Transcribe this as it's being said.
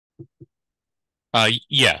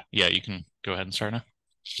Yeah, you can go ahead and start now.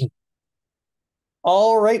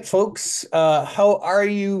 All right, folks. How are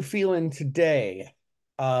you feeling today?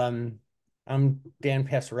 Um, I'm Dan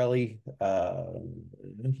Passarelli.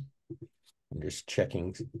 I'm just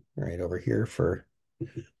checking right over here for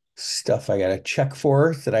stuff I got to check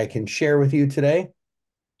for that I can share with you today.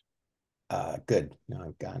 Good. Now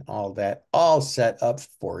I've got all that all set up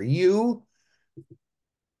for you.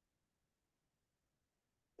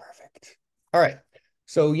 Perfect. All right.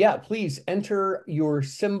 So yeah, please enter your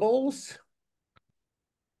symbols.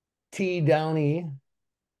 T Downey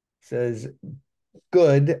says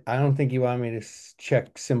good. I don't think you want me to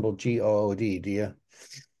check symbol GOOD, do you?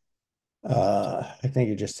 I think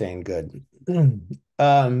you're just saying good.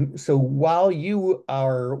 So while you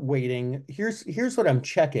are waiting, here's what I'm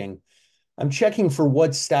checking. I'm checking for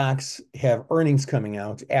what stocks have earnings coming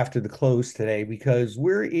out after the close today because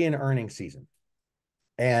we're in earnings season.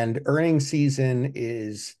 And earnings season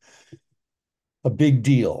is a big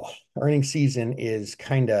deal. Earnings season is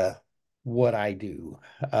kind of what I do.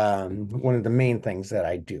 One of the main things that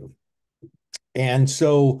I do. And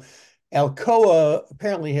so Alcoa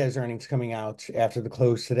apparently has earnings coming out after the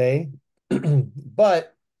close today.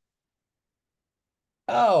 But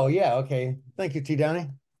oh yeah, okay. Thank you, T Downey.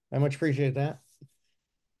 I much appreciate that.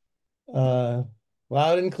 Uh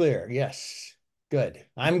Loud and clear. Yes. Good.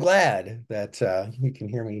 I'm glad that you can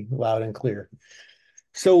hear me loud and clear.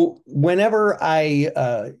 So whenever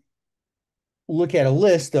I look at a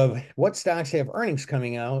list of what stocks have earnings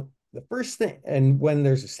coming out, the first thing, and when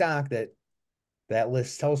there's a stock that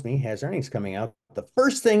list tells me has earnings coming out, the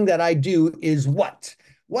first thing that I do is what?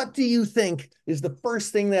 What do you think is the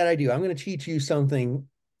first thing that I do? I'm going to teach you something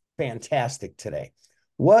fantastic today.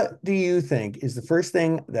 What do you think is the first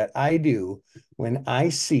thing that I do when I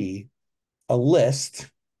see a list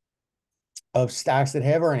of stocks that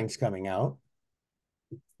have earnings coming out?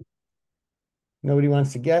 Nobody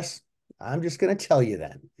wants to guess. I'm just going to tell you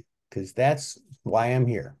then, because that's why I'm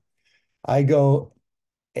here. I go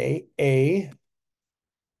AA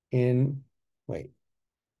in, wait,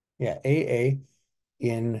 yeah, AA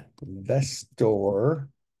investor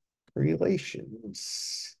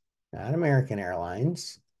relations, not American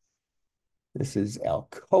Airlines. This is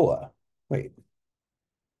Alcoa. Wait,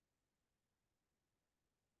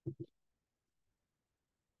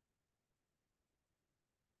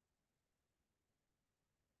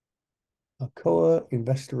 Alcoa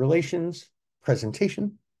investor relations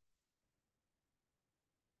presentation,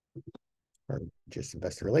 or just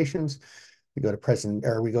investor relations. We go to present,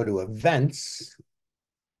 or we go to events,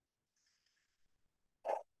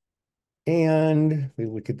 and we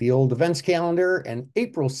look at the old events calendar, and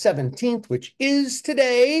April 17th, which is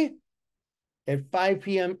today at 5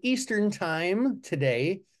 p.m. Eastern time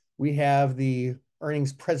today, we have the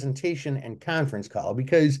earnings presentation and conference call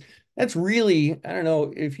because that's really, I don't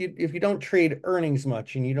know, if you don't trade earnings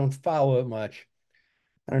much and you don't follow it much,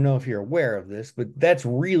 I don't know if you're aware of this, but that's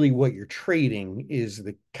really what you're trading is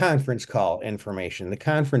the conference call information. The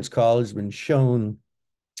conference call has been shown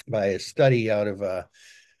by a study out of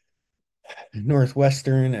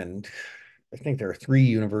Northwestern, and I think there are 3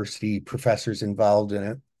 university professors involved in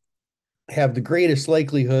it, have the greatest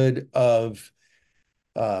likelihood of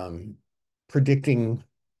um, predicting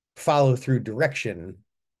follow through direction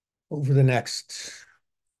over the next,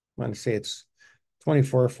 I want to say it's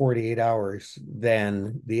 24 or 48 hours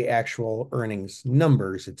than the actual earnings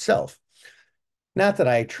numbers itself. Not that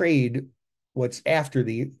I trade what's after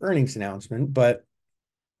the earnings announcement, but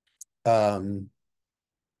um,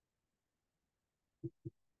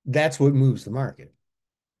 that's what moves the market,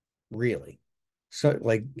 really. So,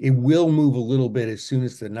 like, it will move a little bit as soon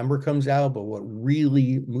as the number comes out, but what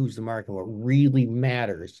really moves the market, what really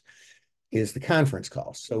matters is the conference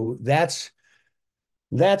call. So that's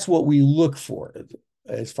what we look for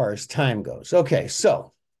as far as time goes. Okay,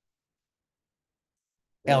 so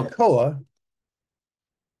Alcoa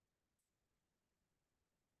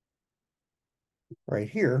right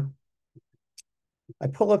here, I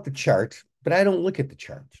pull up the chart, but I don't look at the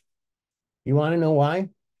chart. You want to know why?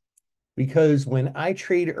 Because when I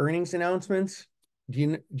trade earnings announcements,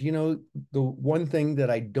 do you know the one thing that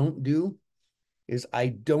I don't do is I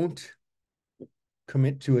don't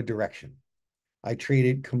commit to a direction. I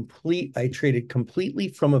traded completely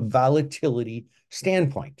from a volatility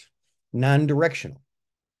standpoint, non-directional.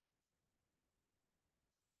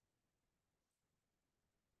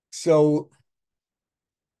 So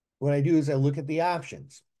what I do is I look at the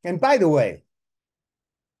options. And by the way,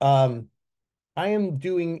 um, I am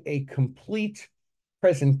doing a complete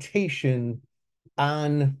presentation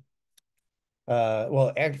on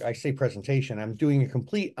well, I say presentation. I'm doing a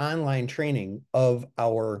complete online training of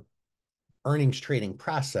our earnings trading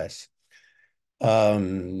process,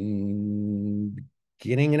 um,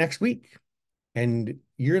 beginning next week. And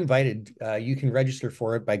you're invited. You can register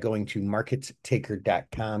for it by going to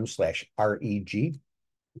markettaker.com/reg.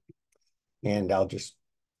 And I'll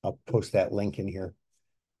post that link in here.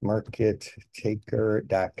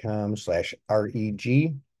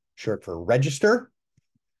 Markettaker.com/reg, short for register.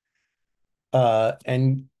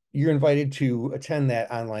 And you're invited to attend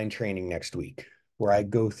that online training next week where I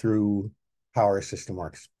go through how our system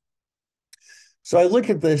works. So I look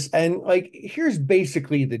at this and like, here's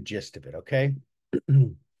basically the gist of it. Okay.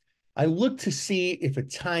 I look to see if a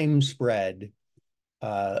time spread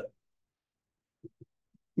uh,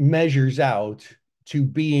 measures out to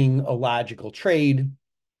being a logical trade.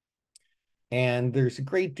 And there's a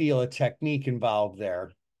great deal of technique involved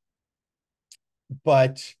there.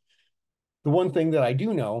 But the one thing that I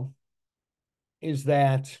do know is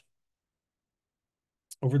that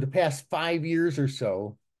over the past 5 years or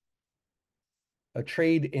so, a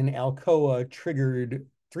trade in Alcoa triggered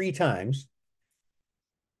 3 times,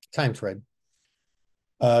 time spread.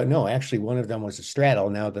 No, actually, one of them was a straddle.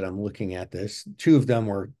 Now that I'm looking at this, 2 of them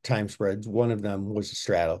were time spreads. One of them was a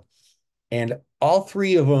straddle. And all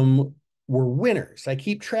 3 of them were winners. I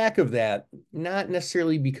keep track of that, not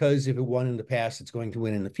necessarily because if it won in the past, it's going to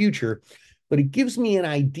win in the future, but it gives me an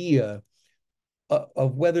idea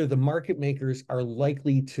of whether the market makers are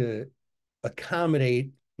likely to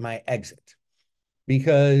accommodate my exit.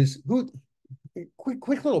 Because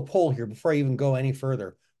quick little poll here before I even go any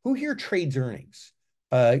further. Who here trades earnings?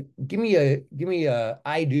 Give me a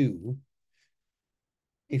I do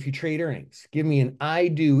if you trade earnings. Give me an I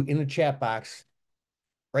do in the chat box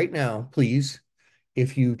right now, please,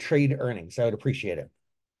 if you trade earnings. I would appreciate it.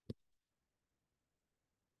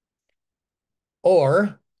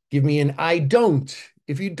 Or give me an I don't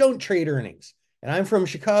if you don't trade earnings. And I'm from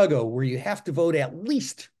Chicago, where you have to vote at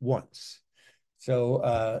least once.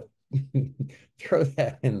 So throw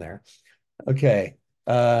that in there. Okay.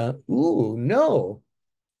 Ooh, no.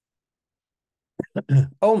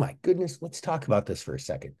 Oh my goodness. Let's talk about this for a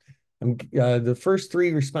second. The first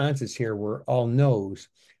 3 responses here were all no's.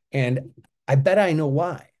 And I bet I know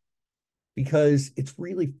why. Because it's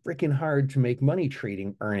really freaking hard to make money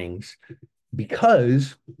trading earnings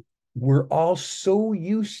because we're all so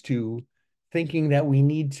used to thinking that we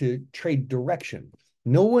need to trade direction.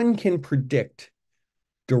 No one can predict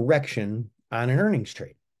direction on an earnings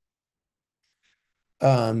trade.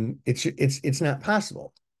 It's not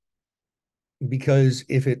possible because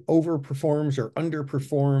if it overperforms or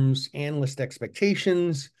underperforms analyst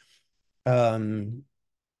expectations, um,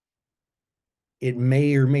 it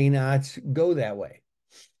may or may not go that way.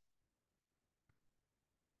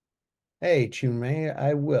 Hey, Chunmei,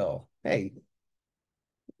 I will. Hey,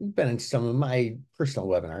 you've been in some of my personal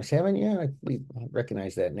webinars, haven't you? I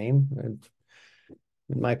recognize that name.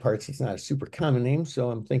 In my parts, it's not a super common name,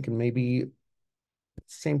 so I'm thinking maybe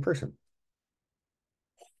it's the same person.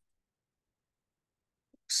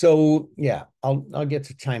 So yeah, I'll get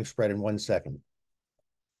to time spread in 1 second.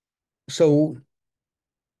 So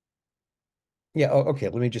yeah, okay,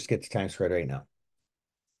 let me just get to time spread right now.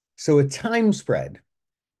 So a time spread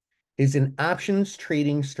is an options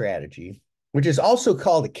trading strategy, which is also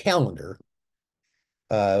called a calendar,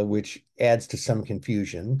 which adds to some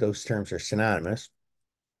confusion. Those terms are synonymous,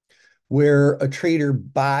 where a trader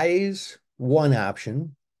buys one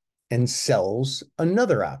option and sells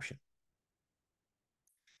another option.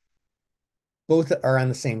 Both are on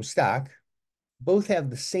the same stock, both have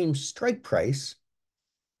the same strike price,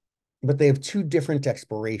 but they have 2 different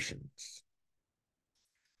expirations.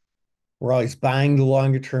 We're always buying the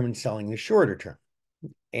longer term and selling the shorter term.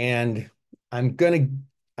 And I'm gonna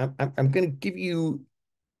I'm gonna give you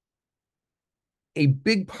a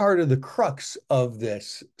big part of the crux of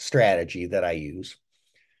this strategy that I use,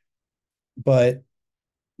 but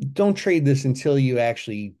don't trade this until you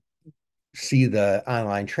actually see the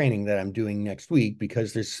online training that I'm doing next week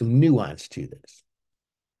because there's some nuance to this.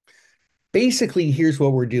 Basically, here's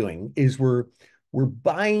what we're doing is we're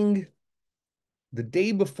buying the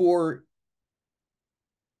day before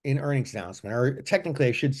an earnings announcement, or technically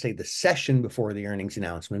I should say the session before the earnings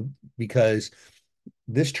announcement, because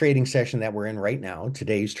this trading session that we're in right now,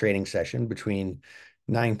 today's trading session between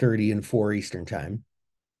 9:30 and 4 Eastern time,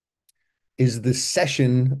 is the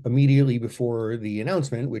session immediately before the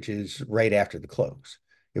announcement, which is right after the close.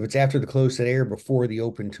 If it's after the close today or before the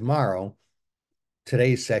open tomorrow,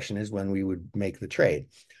 today's session is when we would make the trade.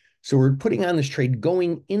 So we're putting on this trade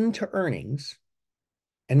going into earnings,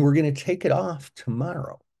 and we're going to take it off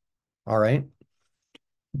tomorrow. All right.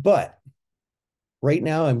 But right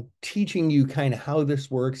now, I'm teaching you kind of how this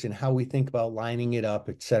works and how we think about lining it up,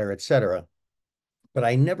 et cetera, et cetera. But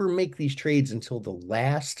I never make these trades until the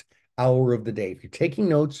last hour of the day. If you're taking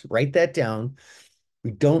notes, write that down.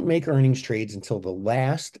 We don't make earnings trades until the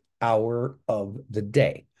last hour of the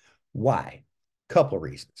day. Why? Couple of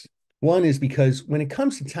reasons. One is because when it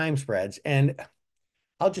comes to time spreads, and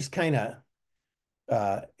I'll just kind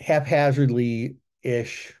of haphazardly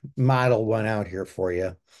ish model one out here for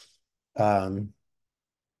you. Um,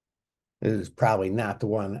 this is probably not the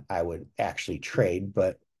one I would actually trade,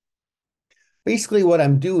 but basically what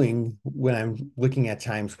I'm doing when I'm looking at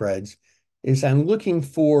time spreads is I'm looking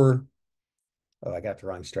for, oh, I got the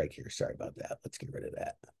wrong strike here. Sorry about that. Let's get rid of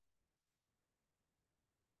that.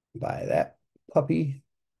 Buy that puppy,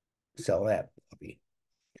 sell that puppy.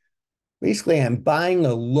 Basically, I'm buying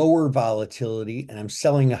a lower volatility and I'm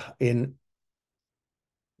selling in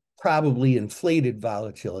probably inflated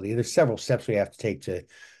volatility. There's several steps we have to take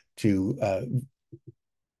to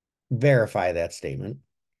verify that statement.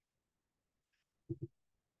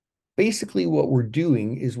 Basically, what we're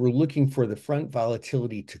doing is we're looking for the front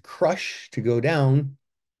volatility to crush, to go down,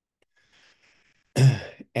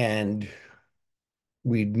 and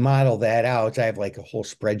we'd model that out. I have like a whole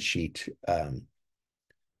spreadsheet. Here,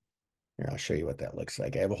 I'll show you what that looks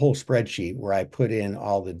like. I have a whole spreadsheet where I put in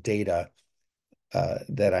all the data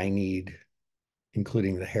that I need,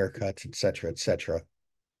 including the haircuts, et cetera,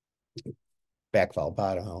 back vol,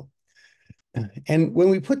 bottom out. And when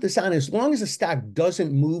we put this on, as long as the stock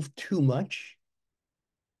doesn't move too much,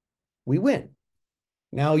 we win.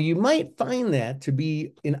 Now, you might find that to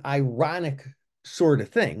be an ironic sort of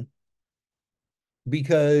thing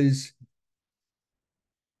because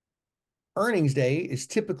earnings day is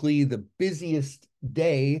typically the busiest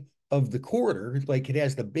day of the quarter. Like it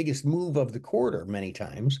has the biggest move of the quarter many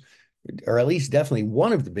times, or at least definitely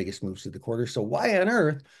one of the biggest moves of the quarter. So why on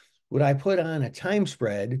earth would I put on a time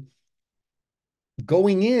spread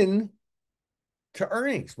going in to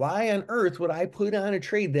earnings? Why on earth would I put on a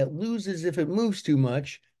trade that loses if it moves too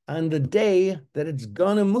much on the day that it's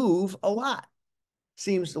gonna move a lot?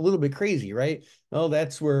 Seems a little bit crazy, right? Well,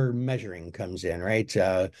 that's where measuring comes in, right?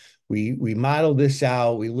 We model this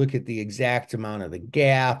out. We look at the exact amount of the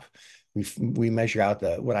gap. We measure out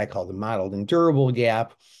the what I call the modeled and durable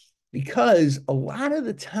gap, because a lot of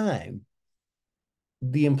the time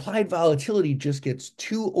the implied volatility just gets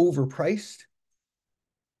too overpriced,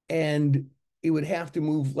 and it would have to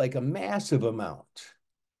move like a massive amount,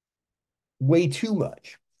 way too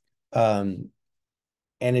much, and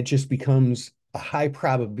it just becomes a high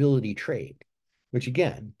probability trade, which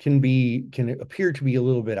again can appear to be a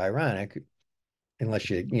little bit ironic unless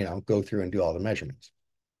you go through and do all the measurements.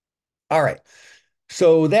 All right.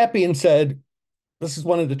 So that being said, this is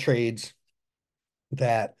one of the trades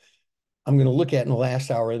that I'm going to look at in the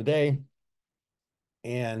last hour of the day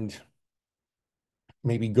and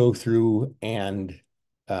maybe go through and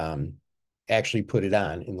actually put it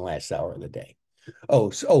on in the last hour of the day. So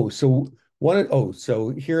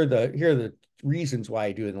here are the reasons why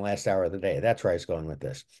I do it in the last hour of the day. That's where I was going with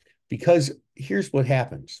this. Because here's what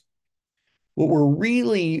happens. What we're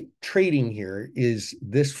really trading here is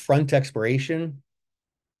this front expiration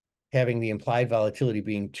having the implied volatility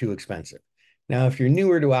being too expensive. Now, if you're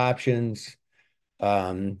newer to options,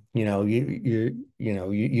 you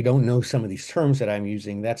don't know some of these terms that I'm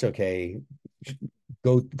using, that's okay.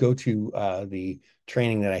 Go to the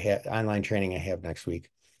training that I have, online training I have next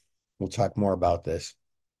week. We'll talk more about this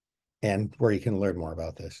and where you can learn more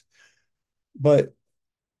about this. But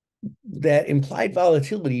that implied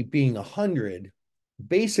volatility being 100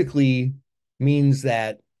 basically means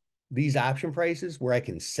that these option prices where I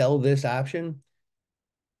can sell this option,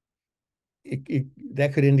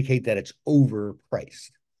 that could indicate that it's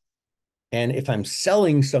overpriced. And if I'm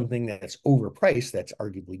selling something that's overpriced, that's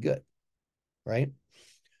arguably good, right?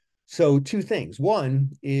 So two things.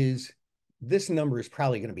 One is this number is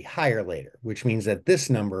probably going to be higher later, which means that this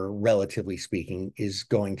number, relatively speaking, is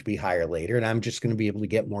going to be higher later, and I'm just going to be able to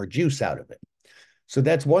get more juice out of it. So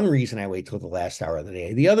that's one reason I wait till the last hour of the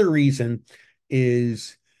day. The other reason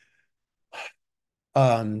is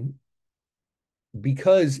um,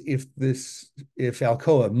 because if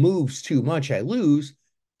Alcoa moves too much, I lose.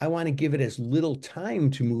 I want to give it as little time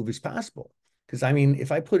to move as possible. Because I mean,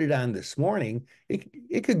 if I put it on this morning,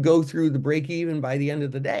 it could go through the break even by the end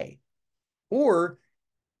of the day. Or,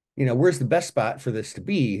 where's the best spot for this to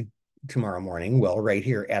be tomorrow morning? Well, right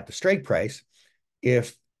here at the strike price.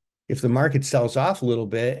 If the market sells off a little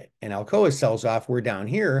bit and Alcoa sells off, we're down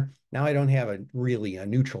here. Now I don't have really a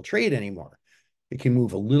neutral trade anymore. It can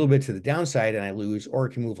move a little bit to the downside and I lose, or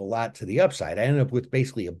it can move a lot to the upside. I ended up with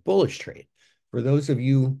basically a bullish trade. For those of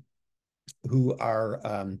you who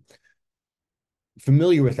are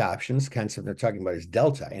familiar with options, the concept they're talking about is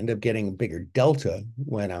delta. I end up getting a bigger delta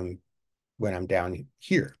when I'm down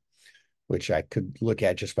here, which I could look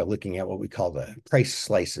at just by looking at what we call the price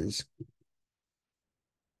slices.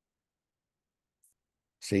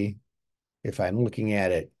 See, if I'm looking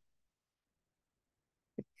at it,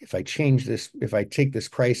 if I change this, if I take this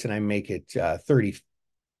price and I make it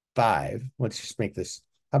 35, let's just make this,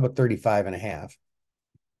 how about 35 and a half?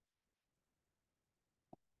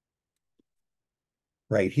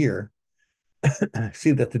 Right here,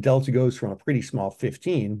 see that the delta goes from a pretty small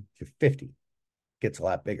 15 to 50, gets a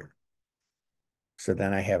lot bigger. So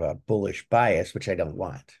then I have a bullish bias, which I don't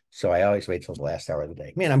want. So I always wait till the last hour of the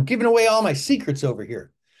day. Man, I'm giving away all my secrets over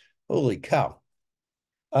here. Holy cow.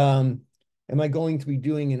 Am I going to be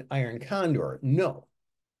doing an iron condor? No.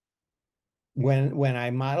 When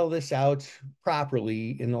I model this out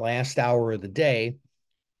properly in the last hour of the day,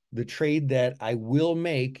 the trade that I will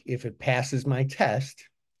make if it passes my test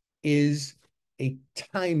is a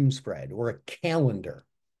time spread or a calendar,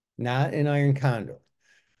 not an iron condor.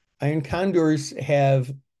 Iron condors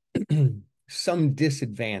have some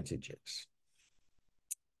disadvantages.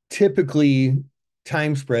 Typically,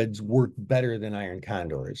 time spreads work better than iron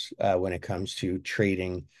condors when it comes to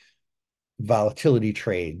trading volatility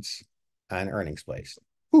trades on earnings plays.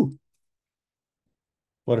 Whew,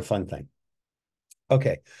 what a fun thing.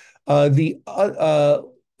 Okay. The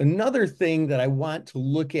another thing that I want to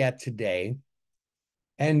look at today,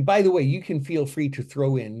 and by the way, you can feel free to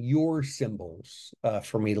throw in your symbols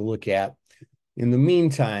for me to look at. In the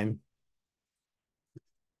meantime,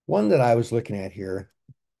 one that I was looking at here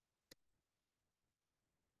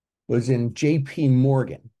was in JP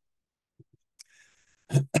Morgan.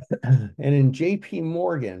 And in JP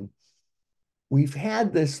Morgan, we've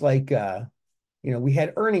had this we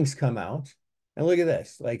had earnings come out, and look at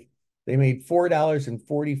this, like they made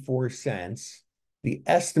 $4.44. The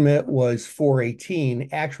estimate was 418,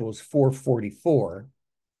 actual was 444.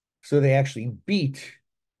 So they actually beat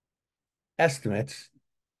estimates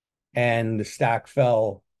and the stock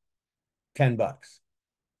fell $10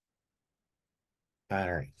 on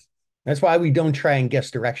earnings. That's why we don't try and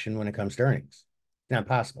guess direction when it comes to earnings. It's not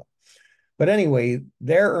possible. But anyway,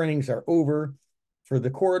 their earnings are over for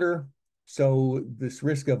the quarter. So this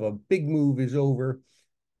risk of a big move is over.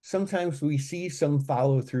 Sometimes we see some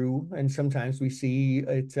follow through and sometimes we see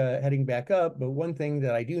it heading back up. But one thing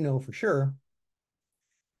that I do know for sure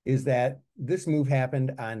is that this move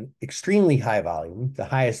happened on extremely high volume, the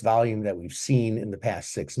highest volume that we've seen in the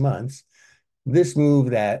past 6 months. This move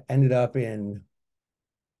that ended up in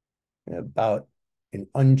about an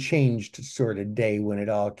unchanged sort of day when it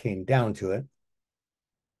all came down to it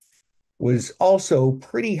was also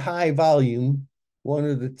pretty high volume. One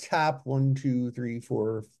of the top 1, 2, 3,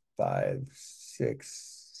 4, 5,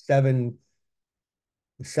 6, 7,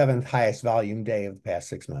 seventh highest volume day of the past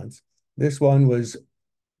 6 months. This one was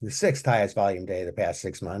the sixth highest volume day of the past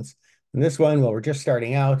 6 months. And this one, well, we're just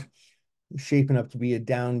starting out, shaping up to be a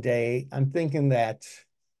down day. I'm thinking that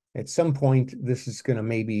at some point, this is going to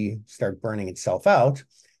maybe start burning itself out.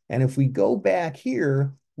 And if we go back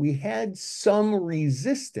here, we had some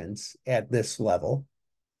resistance at this level.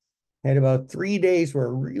 Had about 3 days where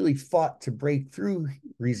it really fought to break through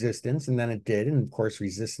resistance, and then it did. And of course,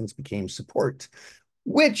 resistance became support,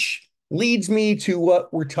 which leads me to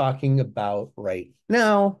what we're talking about right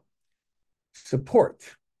now, support.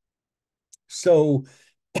 So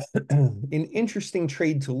an interesting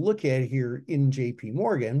trade to look at here in JP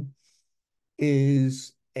Morgan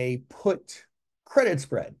is a put credit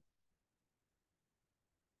spread.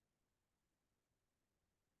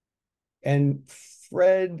 And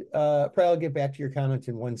Fred, probably I'll get back to your comments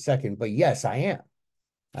in 1 second, but yes, I am.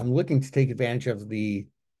 I'm looking to take advantage of the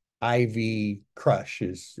IV crush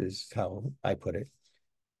is how I put it.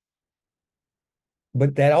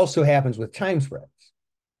 But that also happens with time spreads.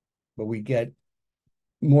 But we get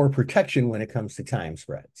more protection when it comes to time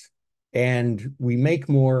spreads. And we make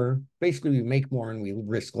more, basically we make more and we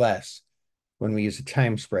risk less when we use a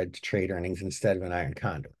time spread to trade earnings instead of an iron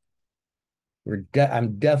condor.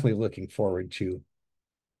 I'm definitely looking forward to.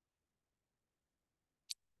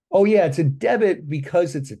 Oh yeah, it's a debit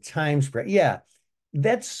because it's a time spread. Yeah,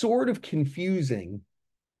 that's sort of confusing.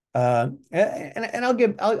 And I'll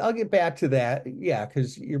get back to that. Yeah,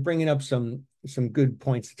 because you're bringing up some good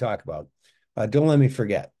points to talk about. Don't let me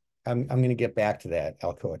forget. I'm going to get back to that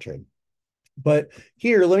Alcoa trade. But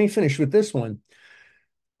here, let me finish with this one.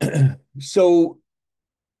 So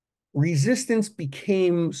resistance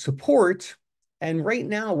became support And right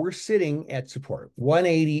now we're sitting at support.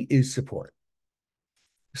 180 is support.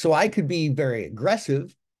 So I could be very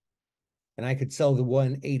aggressive and I could sell the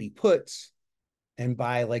 180 puts and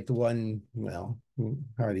buy like the one, well,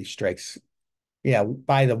 how are these strikes? Yeah,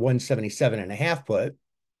 buy the 177.5 put.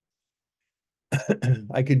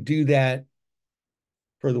 I could do that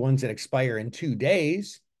for the ones that expire in 2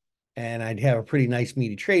 days, and I'd have a pretty nice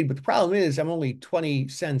meaty trade. But the problem is I'm only 20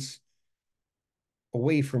 cents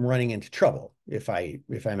away from running into trouble if I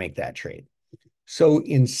make that trade. So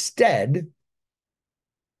instead,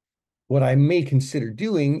 what I may consider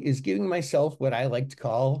doing is giving myself what I like to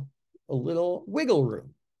call a little wiggle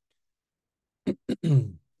room.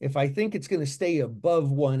 If I think it's going to stay above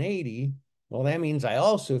 180, well, that means I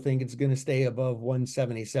also think it's going to stay above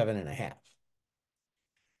 177.5.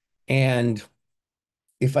 And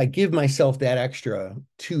if I give myself that extra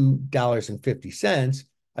 $2.50,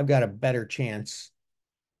 I've got a better chance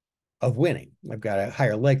of winning. I've got a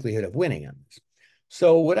higher likelihood of winning on this.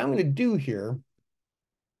 So what I'm going to do here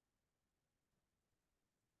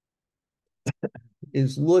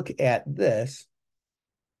is look at this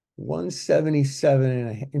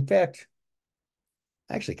 177. In fact,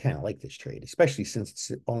 I actually kind of like this trade, especially since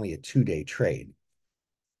it's only a 2-day trade.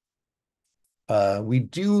 We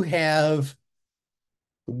do have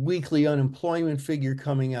the weekly unemployment figure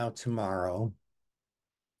coming out tomorrow,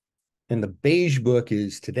 and the beige book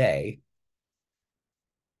is today.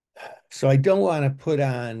 So I don't want to put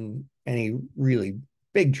on any really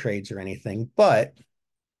big trades or anything, but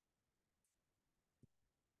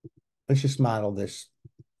let's just model this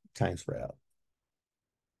time spread out.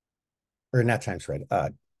 Or not time spread,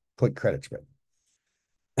 put credit spread.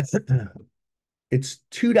 It's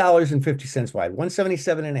 $2.50 wide.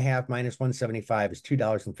 177.5 minus 175 is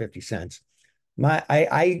 $2.50.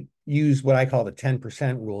 I use what I call the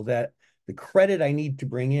 10% rule, that the credit I need to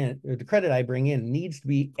bring in, or the credit I bring in, needs to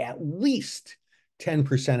be at least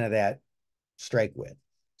 10% of that strike width.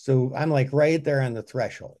 So I'm like right there on the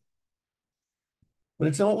threshold. But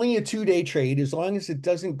it's only a 2-day trade. As long as it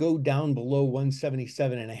doesn't go down below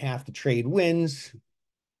 177.5, the trade wins.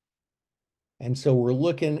 And so we're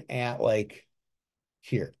looking at like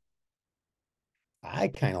here. I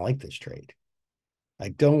kind of like this trade. I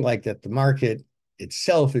don't like that the market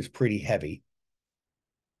itself is pretty heavy,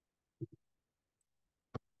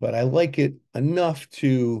 but I like it enough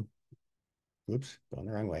to, oops, going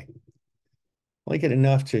the wrong way. I like it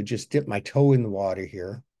enough to just dip my toe in the water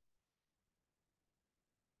here.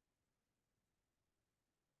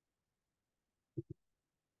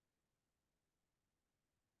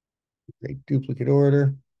 Great duplicate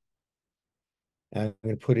order. I'm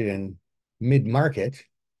going to put it in mid-market.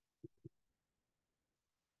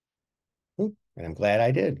 And I'm glad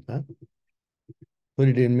I did. Huh? Put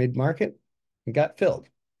it in mid-market and got filled.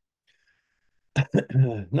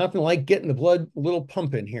 Nothing like getting the blood a little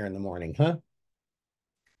pumping here in the morning, huh?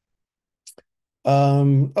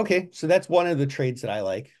 Okay, so that's one of the trades that I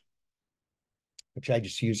like, which I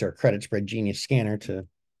just use our credit spread genius scanner to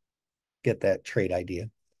get that trade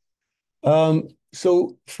idea.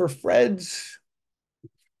 So for Fred's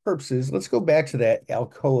purposes, let's go back to that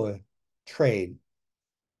Alcoa trade.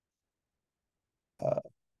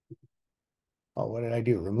 Oh, what did I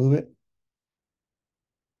do? Remove it?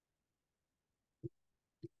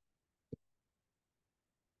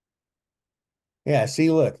 Yeah,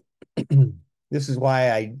 see, look. This is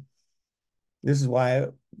why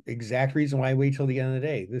exact reason why I wait till the end of the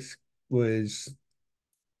day. This was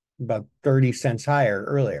about 30 cents higher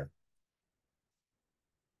earlier.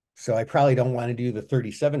 So I probably don't want to do the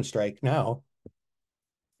 37 strike now.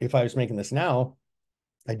 If I was making this now,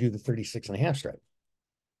 I do the 36.5 strike.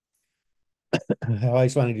 I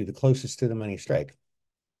always want to do the closest to the money strike.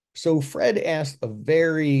 So Fred asked a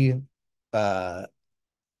very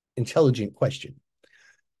intelligent question.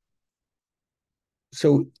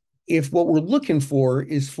 So if what we're looking for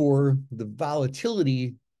is for the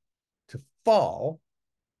volatility to fall,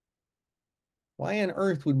 why on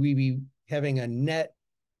earth would we be having a net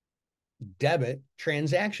debit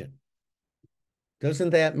transaction?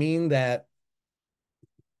 Doesn't that mean that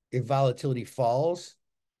if volatility falls,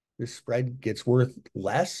 the spread gets worth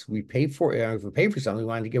less? We pay for it. If we pay for something, we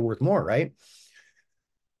want it to get worth more, right?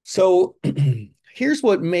 So here's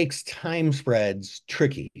what makes time spreads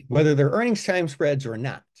tricky, whether they're earnings time spreads or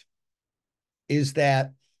not, is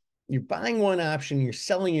that you're buying one option, you're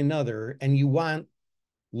selling another, and you want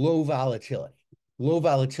low volatility. Low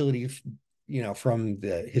volatility, from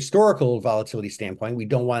the historical volatility standpoint, we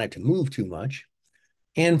don't want it to move too much.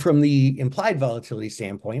 And from the implied volatility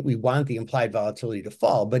standpoint, we want the implied volatility to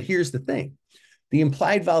fall. But here's the thing. The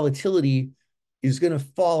implied volatility is going to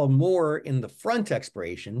fall more in the front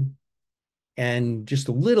expiration and just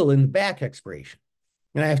a little in the back expiration.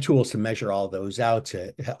 And I have tools to measure all those out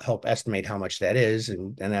to help estimate how much that is.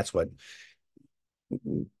 And that's what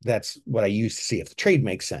I use to see if the trade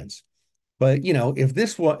makes sense. But, if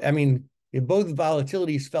this one, I mean, if both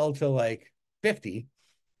volatilities fell to like 50,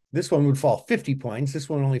 this one would fall 50 points. This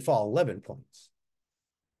one only fall 11 points.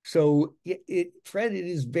 So Fred, it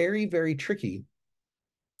is very, very tricky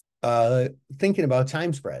thinking about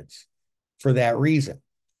time spreads for that reason.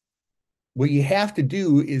 What you have to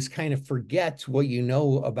do is kind of forget what you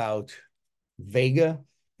know about Vega.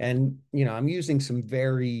 And, I'm using some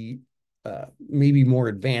very maybe more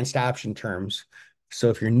advanced option terms. So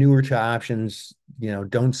if you're newer to options,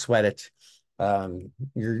 don't sweat it.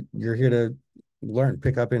 You're here to learn,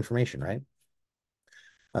 pick up information, right?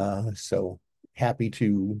 So happy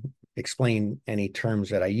to explain any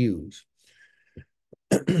terms that I use.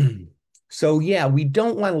 So yeah, we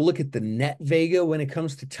don't want to look at the net Vega when it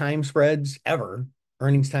comes to time spreads ever,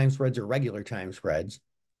 earnings time spreads or regular time spreads.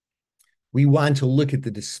 We want to look at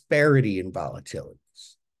the disparity in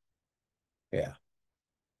volatilities. Yeah.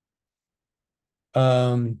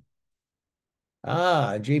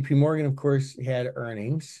 JP Morgan, of course, had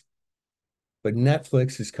earnings, but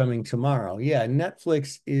Netflix is coming tomorrow. Yeah,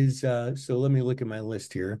 Netflix is so let me look at my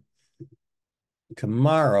list here.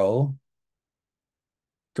 Tomorrow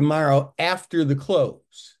after the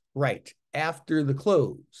close. Right, after the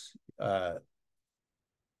close.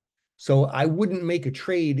 So I wouldn't make a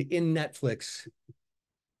trade in Netflix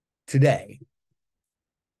today.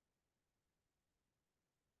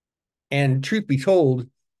 And truth be told,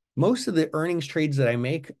 most of the earnings trades that I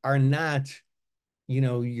make are not,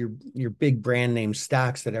 your big brand name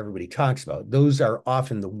stocks that everybody talks about. Those are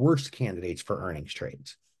often the worst candidates for earnings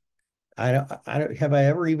trades. I don't have I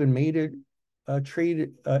ever even made a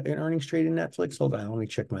trade, an earnings trade in Netflix? Hold on, let me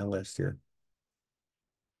check my list here.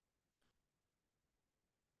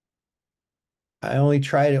 I only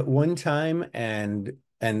tried it one time, and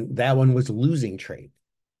that one was a losing trade.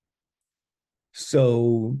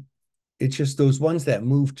 So it's just those ones that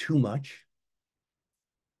move too much.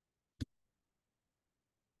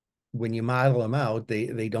 When you model them out,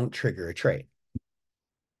 they don't trigger a trade.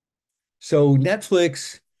 So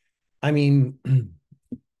Netflix, I mean,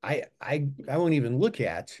 I won't even look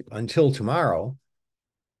at until tomorrow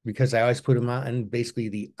because I always put them on basically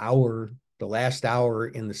the last hour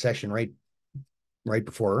in the session right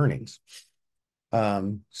before earnings.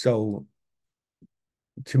 So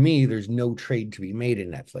to me, there's no trade to be made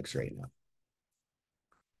in Netflix right now.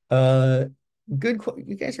 Uh,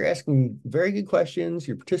 you guys are asking very good questions.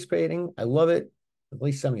 You're participating. I love it. At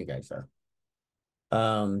least some of you guys are.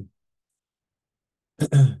 Um,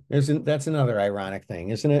 that's another ironic thing,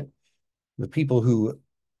 isn't it? The people who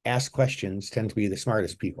ask questions tend to be the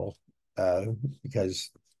smartest people uh,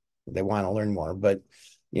 because they want to learn more. But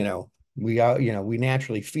we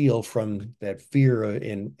naturally feel from that fear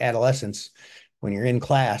in adolescence when you're in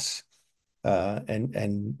class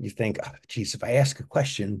and you think, oh, geez, if I ask a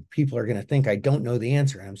question, people are going to think I don't know the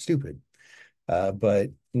answer and I'm stupid. But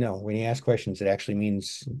no, when you ask questions, it actually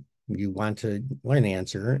means you want to learn the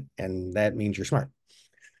answer, and that means you're smart.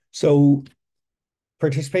 So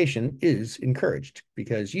participation is encouraged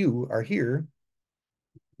because you are here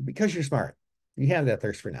because you're smart. You have that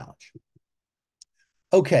thirst for knowledge.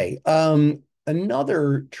 Okay.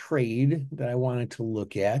 Another trade that I wanted to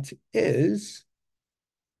look at is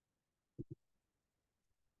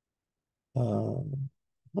no,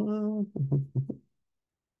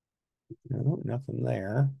 nothing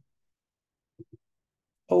there.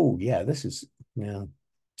 Oh, yeah, yeah.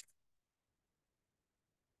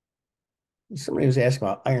 Somebody was asking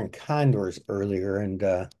about iron condors earlier, and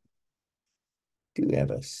do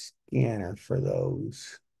have a scanner for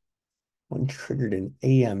those. One triggered an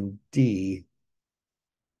AMD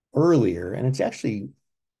earlier, and it's actually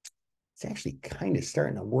kind of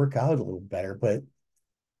starting to work out a little better, but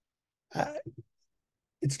uh,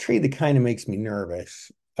 it's a trade that kind of makes me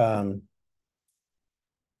nervous.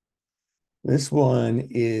 This one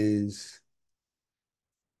is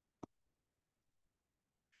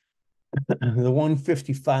the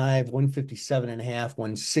 155, 157 and a half,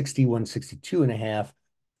 160, 162 and a half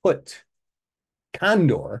put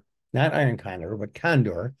Condor, not Iron Condor, but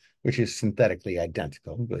Condor, which is synthetically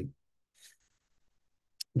identical, but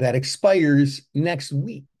that expires next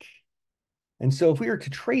week. And so if we were to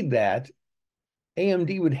trade that,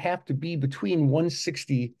 AMD would have to be between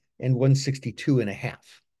 160 and 162 and a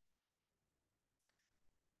half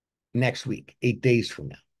next week, 8 days from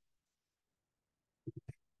now.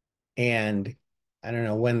 And I don't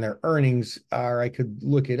know when their earnings are. I could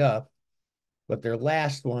look it up, but their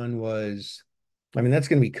last one was, I mean, that's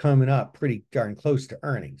going to be coming up pretty darn close to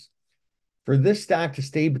earnings. For this stock to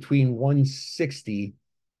stay between 160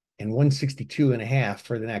 and 162 and a half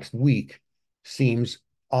for the next week seems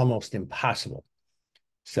almost impossible.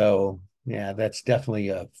 So yeah, that's definitely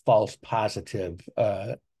a false positive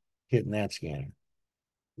hitting that scanner.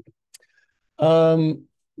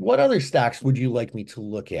 What other stocks would you like me to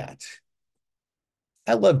look at?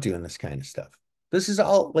 I love doing this kind of stuff. This is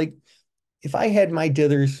all like if I had my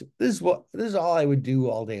dithers, this is all I would do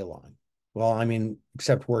all day long. Well, I mean,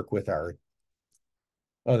 except work with our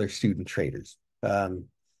other student traders. This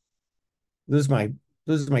is my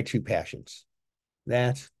this is my two passions.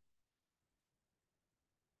 That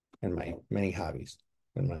and my many hobbies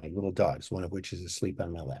and my little dogs, one of which is asleep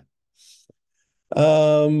on my lap.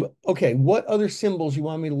 Okay, what other symbols you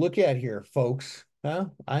want me to look at here, folks? Huh?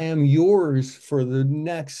 I am yours for the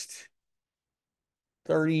next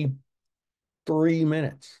 33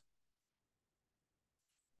 minutes.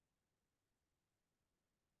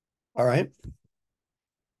 All right.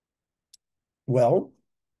 Well,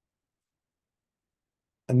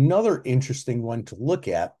 another interesting one to look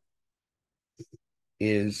at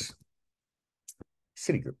is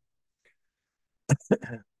Citigroup.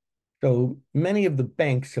 So many of the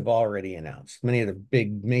banks have already announced, many of the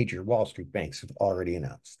big major Wall Street banks have already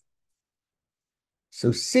announced. So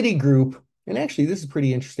Citigroup, and actually this is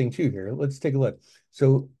pretty interesting too here. Let's take a look.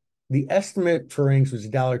 So the estimate for earnings was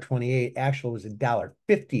 $1.28. Actual was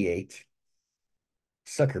 $1.58.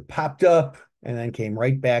 Sucker popped up and then came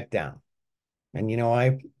right back down. And you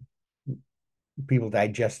know, people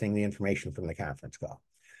digesting the information from the conference call.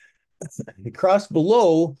 It crossed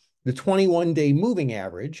below the 21-day moving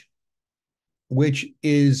average, which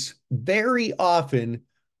is very often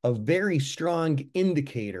a very strong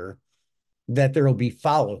indicator that there will be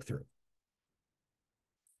follow through.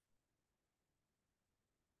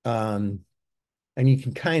 And you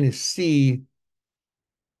can kind of see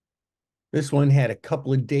this one had a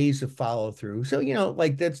couple of days of follow through. So, you know,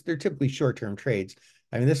 like they're typically short term trades.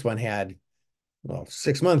 I mean, this one had, well,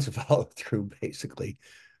 6 months of follow through basically.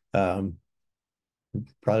 Probably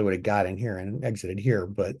would have got in here and exited here,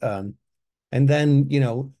 but and then, you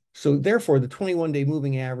know, so therefore the 21-day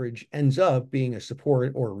moving average ends up being a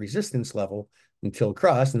support or resistance level until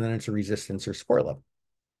cross, and then it's a resistance or support level.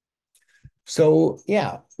 So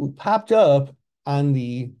yeah, we popped up on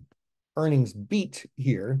the earnings beat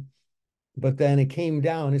here, but then it came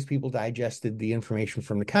down as people digested the information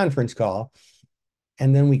from the conference call.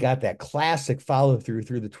 And then we got that classic follow through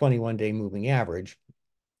the 21-day moving average.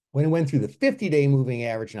 When it went through the 50-day moving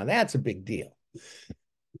average, now that's a big deal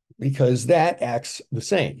because that acts the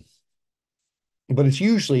same. But it's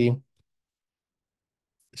usually,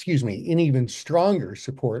 excuse me, an even stronger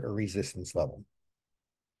support or resistance level.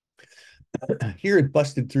 Here it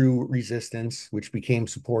busted through resistance, which became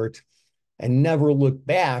support, and never looked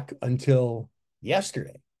back until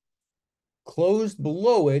yesterday. Closed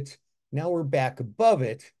below it. Now we're back above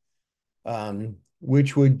it,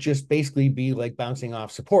 which would just basically be like bouncing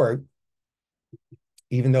off support.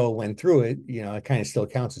 Even though it went through it, you know, it kind of still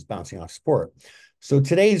counts as bouncing off support. So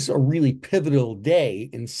today's a really pivotal day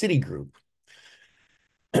in Citigroup.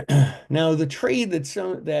 Now, the trade that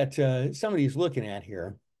somebody's looking at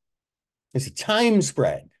here is a time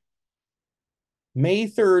spread. May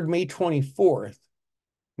 3rd, May 24th.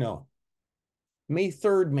 No, May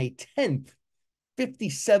 3rd, May 10th,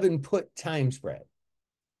 57 put time spread.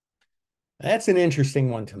 That's an interesting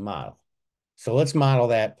one to model. So let's model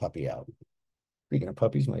that puppy out. Speaking of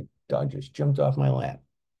puppies, my dog just jumped off my lap.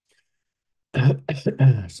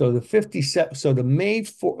 So the 57, so the May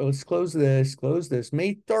 4th, let's close this,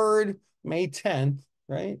 May 3rd, May 10th,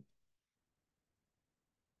 right?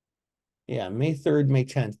 Yeah, May 3rd, May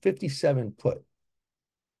 10th, 57 put.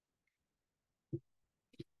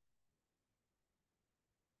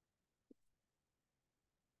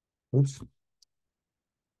 Oops.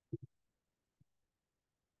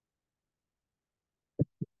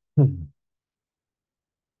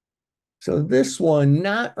 So this one,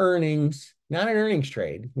 not earnings, not an earnings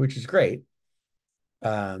trade, which is great,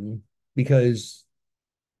 because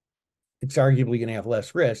it's arguably going to have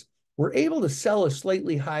less risk. We're able to sell a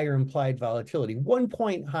slightly higher implied volatility, 1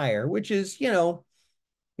 point higher, which is, you know,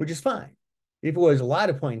 which is fine. If it was a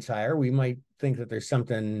lot of points higher, we might think that there's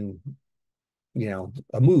something, you know,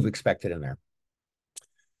 a move expected in there.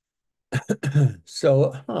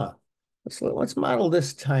 So, let's model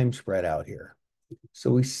this time spread out here.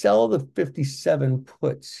 So we sell the 57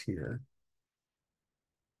 puts here.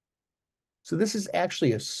 So this is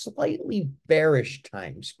actually a slightly bearish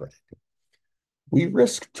time spread. We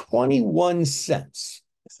risk 21 cents.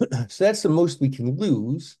 So that's the most we can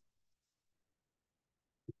lose.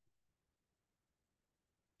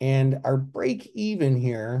 And our break even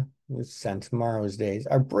here, this is on tomorrow's days,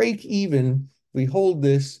 our break even, we hold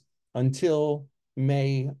this until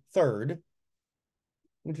May 3rd,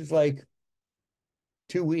 which is like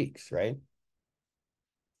 2 weeks, right?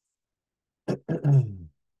 The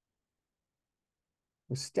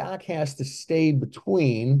stock has to stay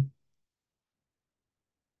between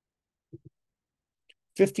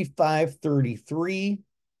 55.33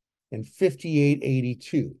 and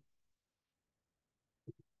 58.82.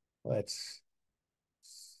 Let's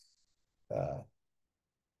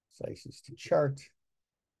slices to chart.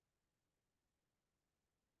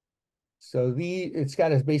 So it's got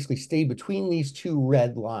to basically stay between these two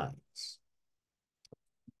red lines.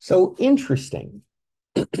 So interesting.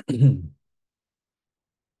 It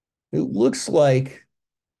looks like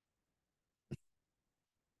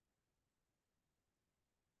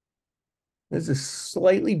there's a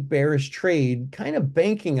slightly bearish trade, kind of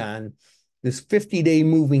banking on this 50-day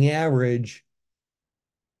moving average.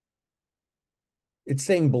 It's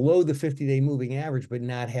staying below the 50-day moving average, but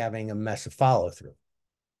not having a mess of follow through.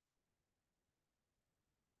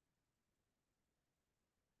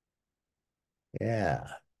 Yeah,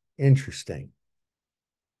 interesting.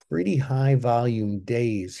 Pretty high volume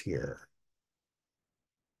days here.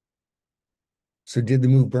 So did the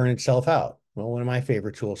move burn itself out? Well, one of my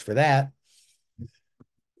favorite tools for that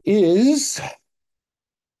is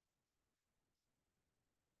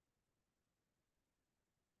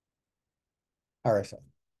RSI.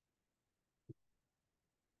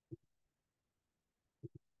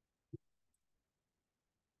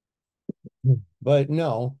 But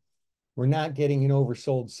no, we're not getting an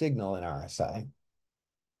oversold signal in RSI.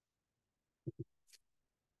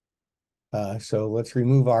 So let's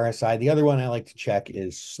remove RSI. The other one I like to check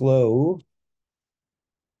is slow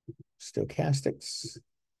stochastics.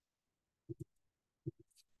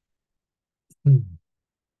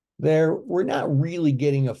 There, we're not really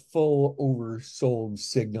getting a full oversold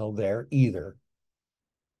signal there either.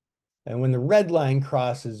 And when the red line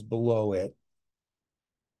crosses below it,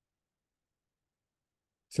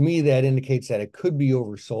 to me, that indicates that it could be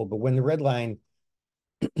oversold. But when the red line,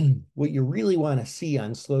 what you really want to see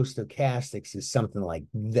on slow stochastics is something like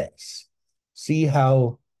this. See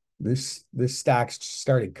how this stock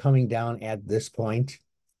started coming down at this point?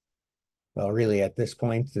 Well, really at this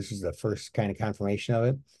point, this is the first kind of confirmation of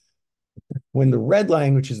it. When the red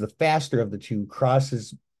line, which is the faster of the two,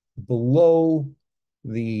 crosses below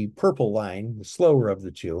the purple line, the slower of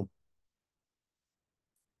the two,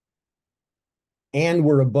 and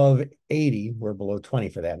we're above 80, we're below 20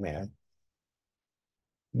 for that matter.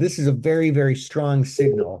 This is a very, very strong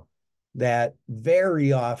signal that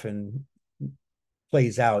very often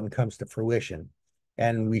plays out and comes to fruition.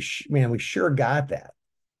 And we sure got that.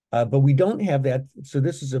 But we don't have that. So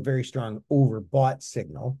this is a very strong overbought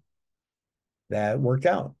signal that worked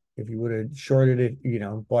out. If you would have shorted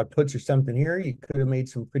it, bought puts or something here, you could have made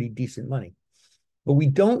some pretty decent money. But we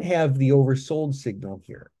don't have the oversold signal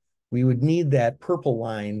here. We would need that purple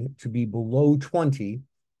line to be below 20,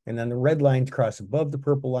 and then the red line to cross above the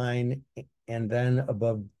purple line and then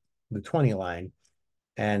above the 20 line.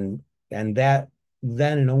 And that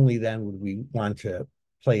then and only then would we want to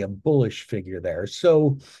play a bullish figure there.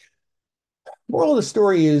 So moral of the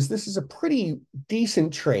story is this is a pretty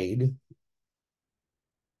decent trade.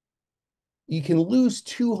 You can lose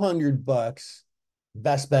 $200.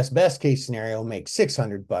 Best case scenario, make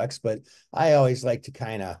 $600, but I always like to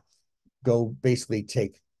kind of go basically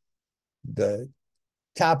take the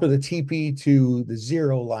top of the TP to the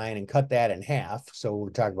zero line and cut that in half. So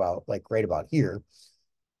we're talking about like right about here.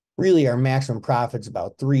 Really, our maximum profit's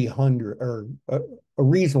about 300, or a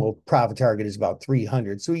reasonable profit target is about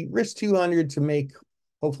 300. So we risk 200 to make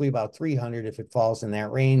hopefully about 300 if it falls in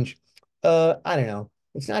that range. I don't know.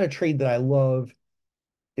 It's not a trade that I love.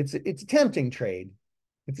 It's a tempting trade.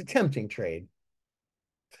 It's a tempting trade.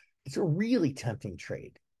 It's a really tempting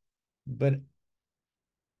trade, but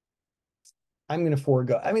I'm going to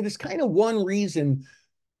forego. I mean, there's kind of one reason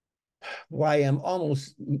why I'm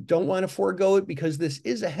almost don't want to forego it, because this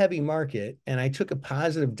is a heavy market, and I took a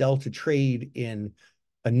positive delta trade in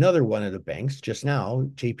another one of the banks just now,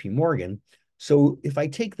 JP Morgan. So if I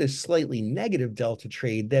take this slightly negative delta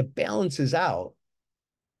trade, that balances out,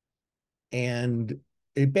 and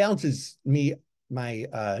it balances my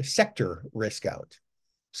sector risk out.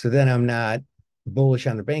 So then I'm not bullish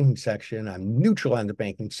on the banking section. I'm neutral on the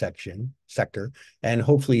banking sector, and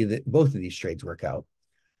hopefully that both of these trades work out.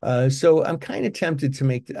 So I'm kind of tempted to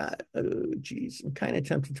make. I'm kind of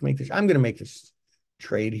tempted to make this. I'm going to make this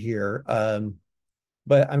trade here.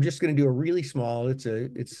 but I'm just going to do a really small. It's a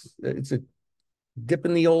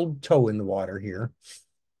dipping the old toe in the water here.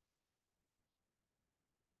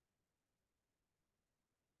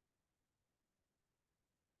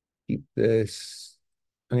 Keep this.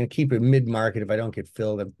 I'm going to keep it mid-market. If I don't get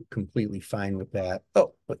filled, I'm completely fine with that.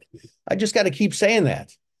 Oh, I just got to keep saying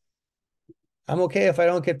that. I'm okay if I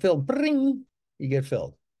don't get filled. Bring, you get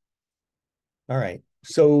filled. All right.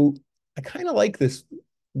 So I kind of like this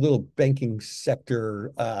little banking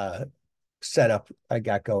sector setup I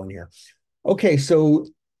got going here. Okay, so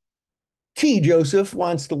T Joseph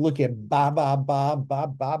wants to look at Bob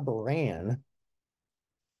Baran.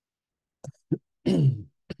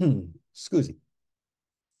 Excuse me.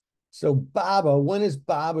 So Baba, when is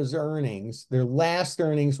Baba's earnings? Their last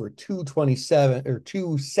earnings were 227 or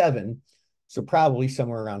 27. So probably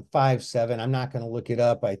somewhere around 5.7. I'm not going to look it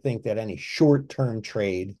up. I think that any short-term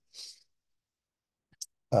trade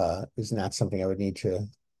is not something I would need to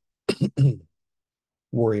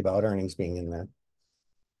worry about earnings being in there.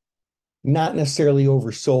 Not necessarily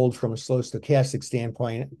oversold from a slow stochastic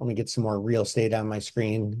standpoint. Let me get some more real estate on my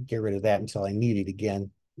screen, get rid of that until I need it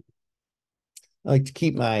again. I like to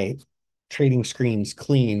keep my trading screens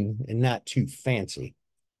clean and not too fancy.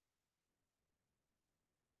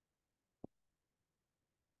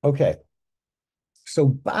 Okay. So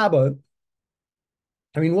Baba,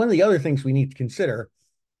 I mean, one of the other things we need to consider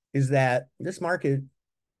is that this market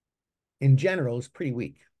in general is pretty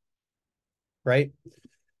weak, right?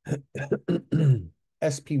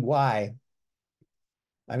 SPY,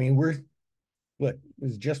 I mean, look,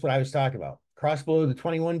 this is just what I was talking about. Cross below the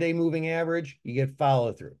 21-day moving average, you get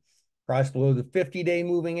follow through. Cross below the 50-day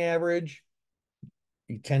moving average,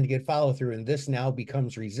 you tend to get follow through. And this now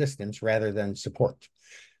becomes resistance rather than support.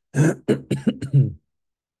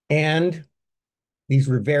 And these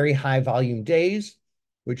were very high volume days,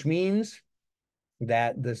 which means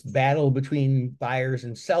that this battle between buyers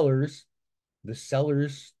and sellers, the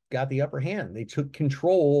sellers got the upper hand. They took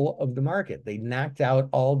control of the market. They knocked out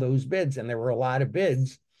all those bids, and there were a lot of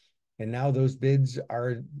bids. And now those bids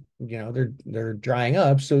are, they're drying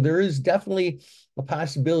up. So there is definitely a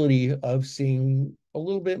possibility of seeing a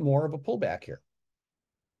little bit more of a pullback here.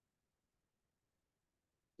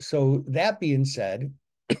 So that being said,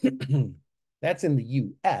 that's in the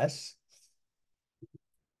US.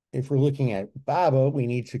 If we're looking at BABA, we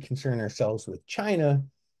need to concern ourselves with China,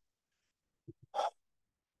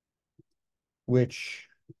 which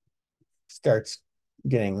starts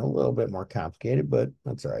getting a little bit more complicated, but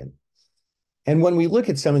that's all right. And when we look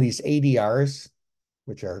at some of these ADRs,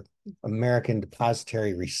 which are American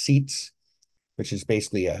Depository Receipts, which is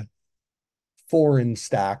basically a foreign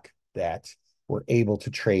stock that we're able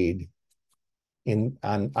to trade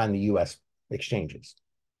on the US exchanges.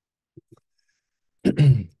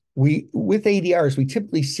 With ADRs, we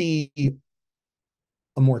typically see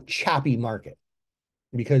a more choppy market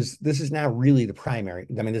because this is not really the primary.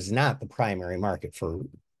 I mean, this is not the primary market for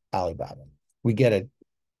Alibaba. We get a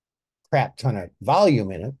crap ton of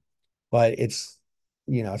volume in it, but it's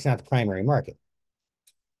not the primary market.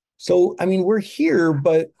 So, I mean, we're here,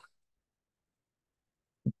 but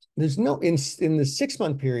there's no in the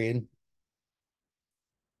 6-month period.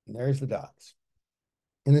 There's the dots.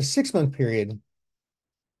 In the 6-month period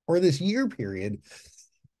or this year period,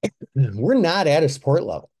 we're not at a support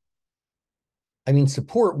level. I mean,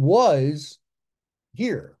 support was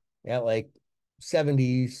here at like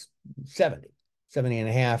 70 and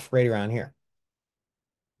a half, right around here.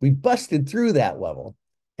 We busted through that level,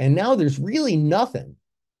 and now there's really nothing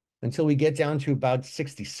until we get down to about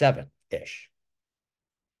 67-ish.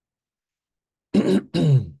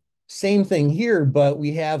 Same thing here, but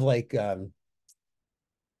we have like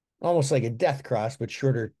almost like a death cross, but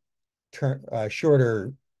shorter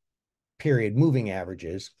period moving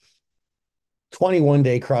averages.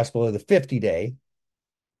 21-day cross below the 50-day.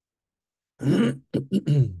 And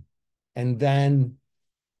then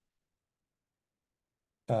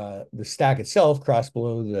the stock itself crossed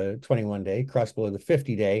below the 21-day, crossed below the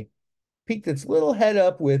 50-day, peaked its little head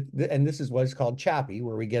up with, and this is what's called choppy,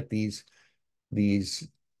 where we get these,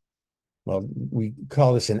 well, we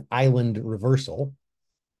call this an island reversal.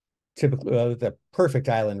 Typically, the perfect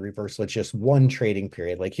island reversal, it's just one trading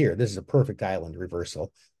period. Like here, this is a perfect island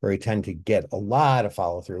reversal where we tend to get a lot of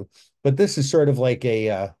follow through. But this is sort of like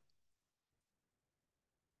a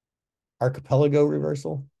archipelago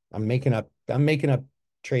reversal. I'm making up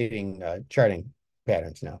trading charting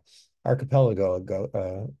patterns now.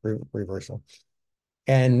 Archipelago reversal.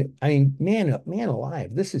 And I mean, man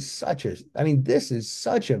alive, this is such a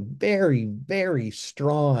very, very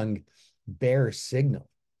strong bear signal.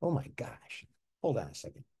 Oh my gosh. Hold on a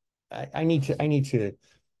second. I need to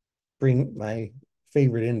bring my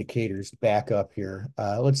favorite indicators back up here.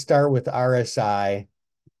 Let's start with RSI,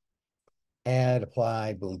 add,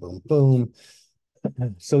 apply, boom, boom, boom.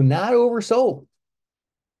 So not oversold,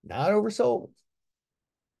 not oversold.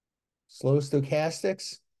 Slow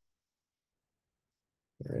stochastics.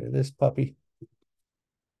 Get rid of this puppy.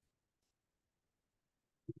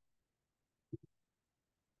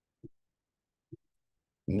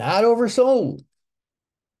 Not oversold.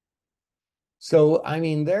 So, I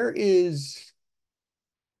mean, this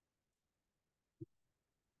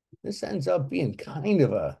ends up being kind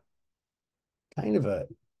of a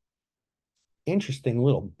interesting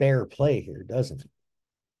little bear play here, doesn't it?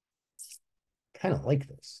 Kind of like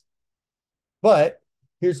this. But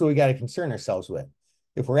here's what we got to concern ourselves with.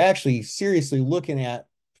 If we're actually seriously looking at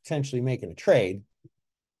potentially making a trade,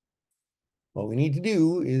 what we need to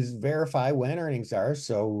do is verify when earnings are.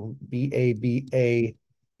 So BABA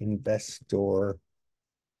investor,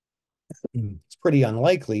 it's pretty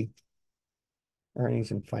unlikely.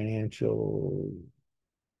 Earnings and financial,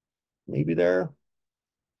 maybe there.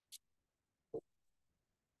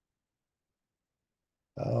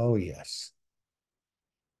 Oh, yes.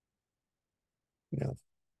 No,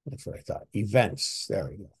 that's what I thought. Events. There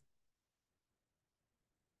we go.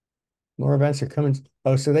 More events are coming.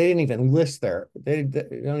 Oh, so they didn't even list they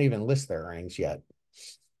don't even list their earnings yet,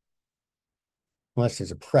 unless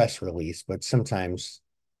there's a press release, but sometimes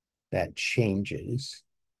that changes.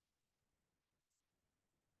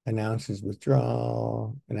 Announces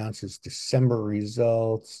withdrawal, announces December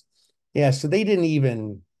results. Yeah, so they didn't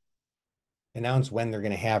even announce when they're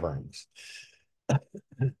going to have earnings.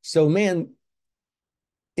 So, man,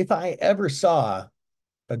 if I ever saw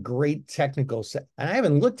a great technical set, and I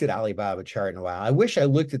haven't looked at Alibaba chart in a while. I wish I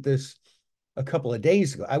looked at this a couple of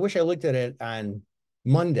days ago. I wish I looked at it on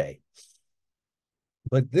Monday,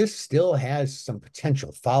 but this still has some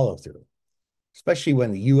potential follow through, especially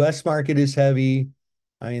when the US market is heavy.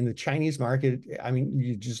 I mean, the Chinese market, I mean,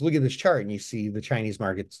 you just look at this chart and you see the Chinese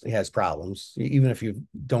market has problems, even if you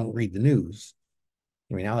don't read the news.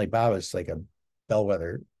 I mean, Alibaba is like a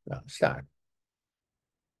bellwether stock.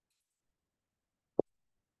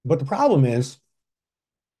 But the problem is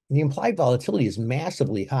the implied volatility is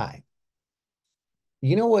massively high.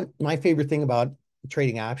 You know what my favorite thing about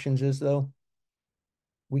trading options is, though?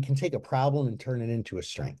 We can take a problem and turn it into a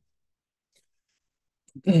strength.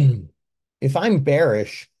 If I'm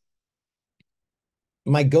bearish,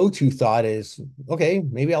 my go-to thought is, okay,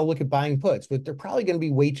 maybe I'll look at buying puts, but they're probably going to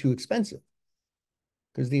be way too expensive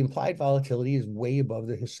because the implied volatility is way above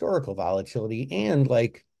the historical volatility and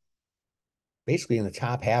like basically in the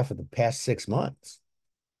top half of the past 6 months.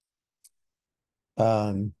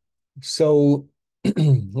 Um, so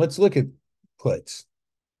let's look at puts.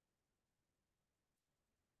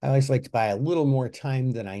 I always like to buy a little more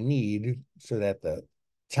time than I need so that the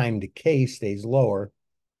time decay stays lower.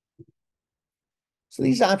 So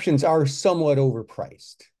these options are somewhat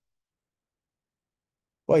overpriced.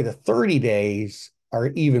 Boy, the 30 days are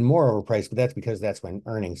even more overpriced, but that's because that's when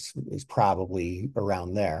earnings is probably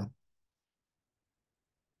around there.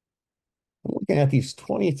 I'm looking at these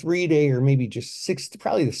 23-day or maybe just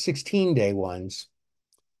probably the 16-day ones.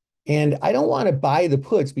 And I don't want to buy the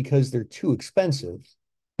puts because they're too expensive.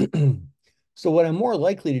 So what I'm more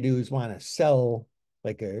likely to do is want to sell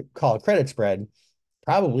like a call credit spread,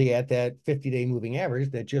 probably at that 50-day moving average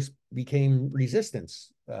that just became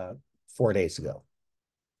resistance 4 days ago.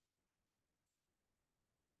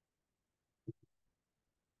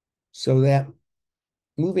 So that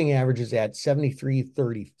moving average is at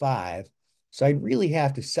 73.35. So I'd really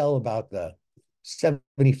have to sell about the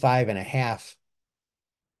 75 and a half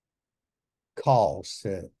calls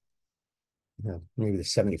to, maybe the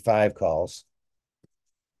 75 calls.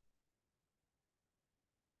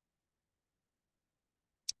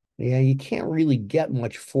 Yeah, you can't really get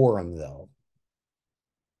much for them though.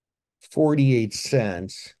 48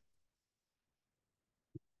 cents.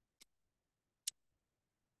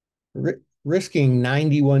 Risking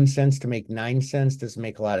 91 cents to make 9 cents doesn't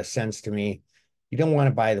make a lot of sense to me. You don't want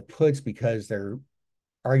to buy the puts because they're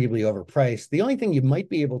arguably overpriced. The only thing you might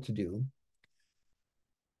be able to do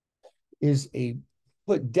is a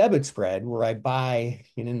put debit spread where I buy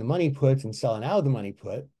in the money puts and selling out of the money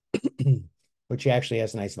put, which actually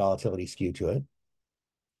has a nice volatility skew to it.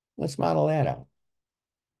 Let's model that out.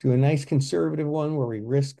 Do a nice conservative one where we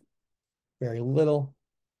risk very little.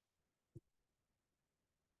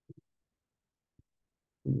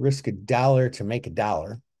 We risk $1 to make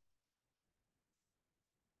 $1.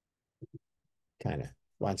 Kind of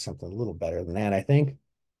want something a little better than that, I think.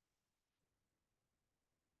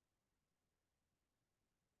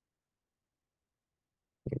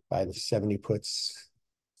 buy the 70 puts,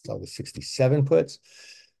 sell the 67 puts.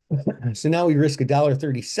 So now we risk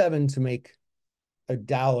 $1.37 to make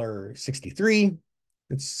 $1.63.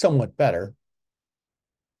 It's somewhat better.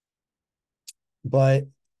 But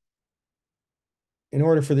in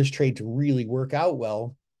order for this trade to really work out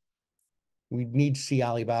well, we need to see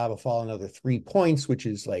Alibaba fall another 3 points, which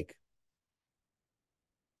is like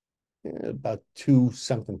about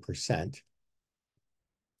 2-something%.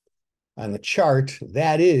 On the chart,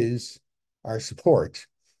 that is our support.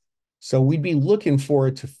 So we'd be looking for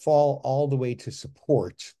it to fall all the way to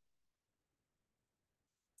support.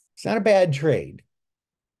 It's not a bad trade.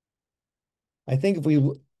 I think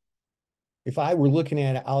if I were looking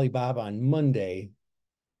at Alibaba on Monday,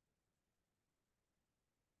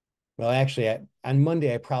 well, actually, on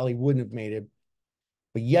Monday, I probably wouldn't have made it.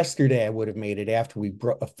 But yesterday, I would have made it after we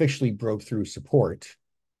officially broke through support.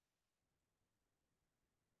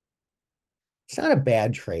 It's not a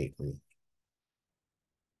bad trade, really.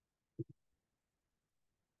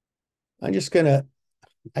 I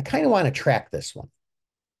kind of want to track this one.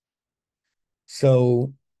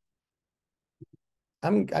 So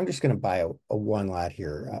I'm just going to buy a one lot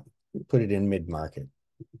here, put it in mid-market.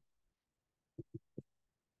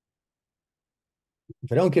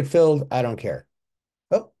 If I don't get filled, I don't care.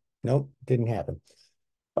 Oh, nope, didn't happen.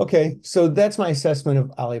 Okay, so that's my assessment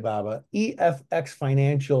of Alibaba. EFX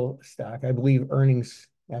financial stock, I believe earnings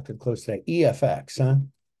after close to that. EFX, huh?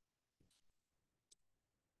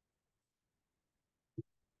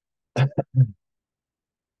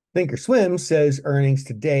 Thinkorswim says earnings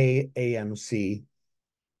today, AMC.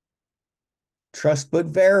 Trust but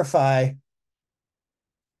verify.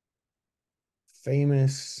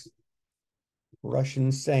 Famous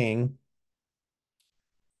Russian saying,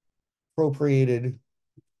 appropriated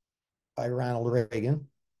by Ronald Reagan.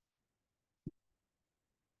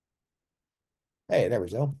 Hey, there we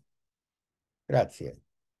go. Grazie.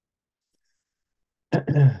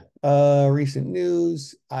 Recent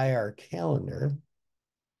news, IR calendar.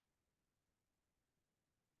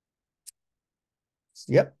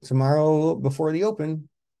 Yep, tomorrow before the open.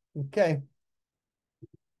 Okay.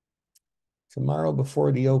 Tomorrow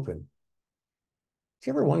before the open. Do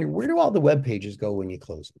you ever wonder, where do all the web pages go when you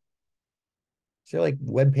close them? Is there like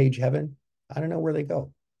web page heaven? I don't know where they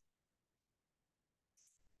go.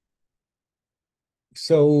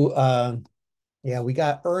 So, yeah, we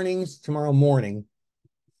got earnings tomorrow morning.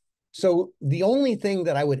 So the only thing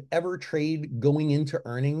that I would ever trade going into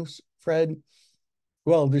earnings, Fred,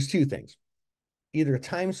 well, there's two things. Either a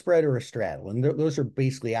time spread or a straddle. And those are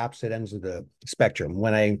basically opposite ends of the spectrum.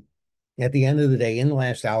 At the end of the day, in the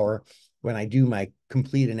last hour, when I do my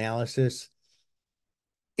complete analysis,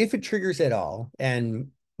 if it triggers at all, and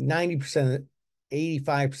 90%,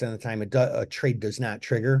 85% of the time, a trade does not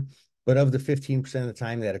trigger. But of the 15% of the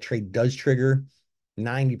time that a trade does trigger,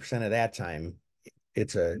 90% of that time,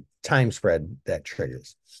 it's a time spread that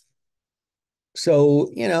triggers.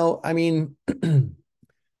 So, I mean, I'm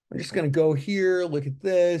just going to go here, look at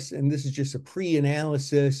this, and this is just a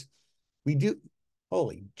pre-analysis. We do,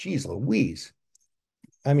 holy geez Louise.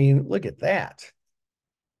 I mean, look at that.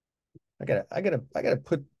 I gotta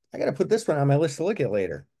put this one on my list to look at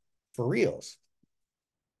later for reals.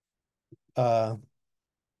 And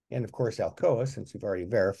of course, Alcoa, since we've already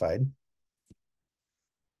verified.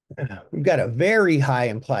 We've got a very high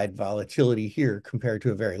implied volatility here compared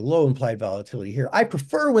to a very low implied volatility here. I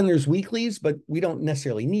prefer when there's weeklies, but we don't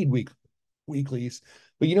necessarily need weeklies.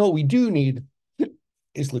 But what we do need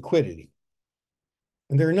is liquidity.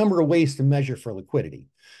 And there are a number of ways to measure for liquidity.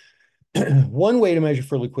 One way to measure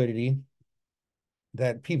for liquidity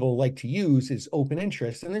that people like to use is open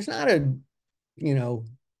interest. And there's not a,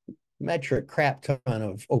 metric crap ton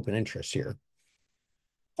of open interest here.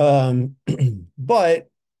 But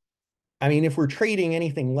I mean, if we're trading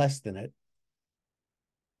anything less than it,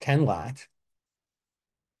 10 lot,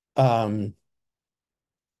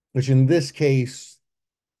 which in this case,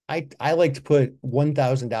 I like to put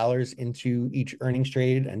 $1,000 into each earnings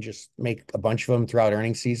trade and just make a bunch of them throughout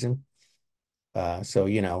earnings season.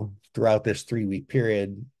 So, throughout this 3-week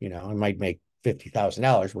period, I might make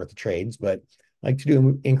 $50,000 worth of trades, but I like to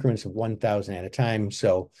do increments of 1,000 at a time.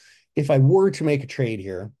 So if I were to make a trade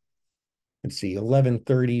here, let's see,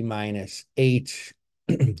 1130 minus 8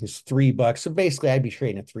 is $3. So basically, I'd be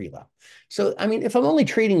trading a 3-lot. So, I mean, if I'm only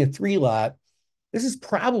trading a 3-lot, this is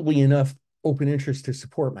probably enough open interest to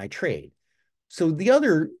support my trade. So the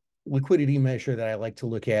other liquidity measure that I like to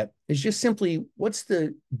look at is just simply what's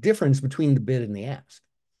the difference between the bid and the ask.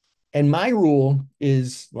 And my rule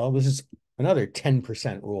is, well, this is another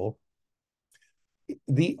 10% rule.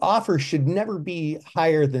 The offer should never be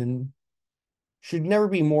higher than should never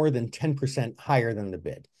be more than 10% higher than the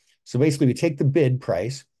bid. So basically, we take the bid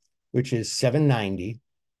price, which is $7.90,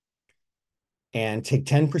 and take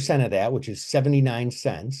 10% of that, which is 79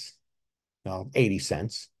 cents, no, 80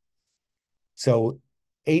 cents. So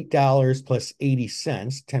 $8 plus 80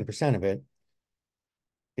 cents, 10% of it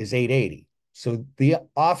is 880. So the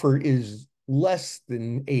offer is less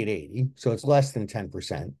than 880. So it's less than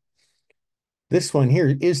 10%. This one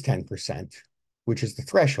here is 10%, which is the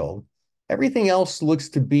threshold. Everything else looks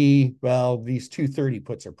to be, well, these 230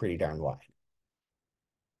 puts are pretty darn wide.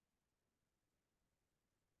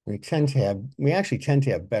 We actually tend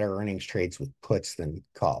to have better earnings trades with puts than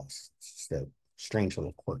calls. It's the strange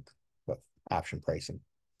little quirk of option pricing.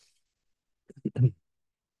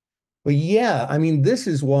 But yeah, I mean, this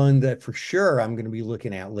is one that for sure I'm going to be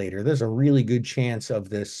looking at later. There's a really good chance of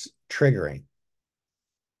this triggering.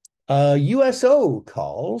 USO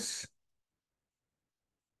calls.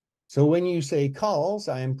 So when you say calls,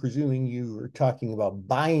 I am presuming you are talking about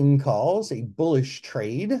buying calls, a bullish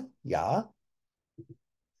trade. Yeah.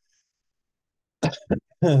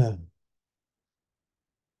 And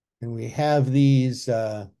we have these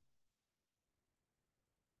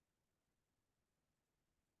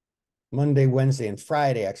Monday, Wednesday, and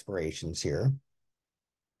Friday expirations here.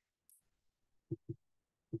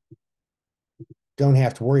 Don't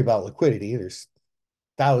have to worry about liquidity. There's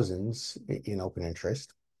thousands in open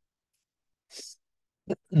interest.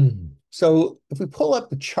 So if we pull up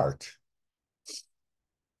the chart,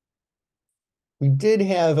 we did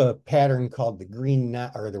have a pattern called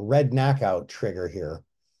the or the red knockout trigger here,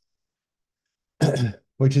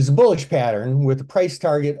 which is a bullish pattern with a price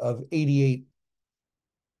target of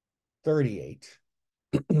 88.38,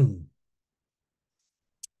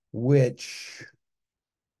 which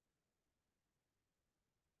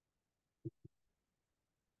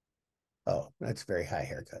oh, that's a very high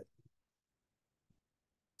haircut.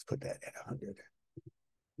 Let's put that at 100.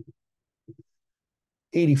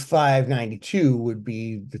 85.92 would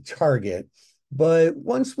be the target. But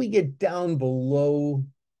once we get down below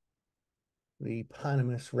the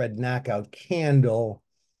eponymous red knockout candle,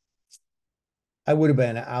 I would have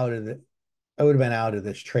been out of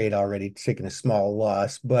this trade already, taking a small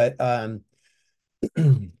loss. But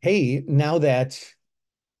hey, now that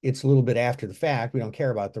it's a little bit after the fact, we don't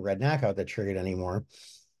care about the red knockout that triggered anymore.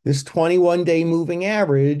 This 21-day moving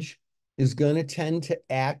average is going to tend to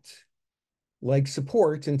act like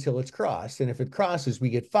support until it's crossed. And if it crosses, we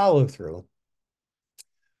get follow through.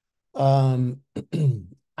 I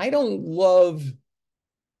don't love,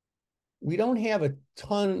 we don't have a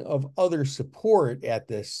ton of other support at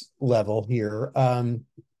this level here.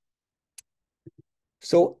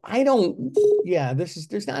 So I don't, yeah,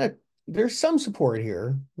 there's some support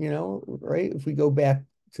here, right? If we go back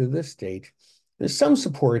to this stage, there's some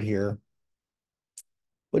support here,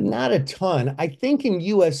 but not a ton. I think in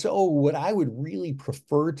USO, what I would really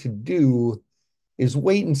prefer to do is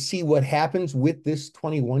wait and see what happens with this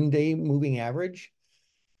 21-day moving average.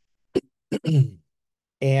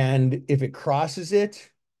 And if it crosses it,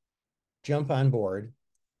 jump on board.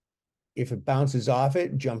 If it bounces off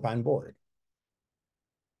it, jump on board.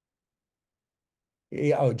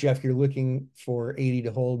 Yeah, oh, Jeff, you're looking for 80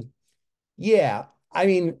 to hold. Yeah, I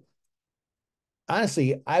mean,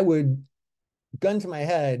 honestly, I would, gun to my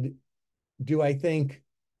head, do I think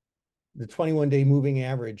the 21-day moving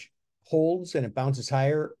average holds and it bounces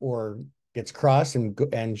higher or gets crossed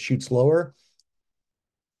and shoots lower?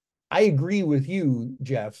 I agree with you,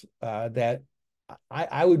 Jeff, that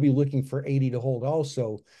I would be looking for 80 to hold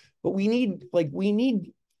also, but we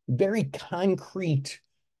need very concrete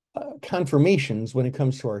confirmations when it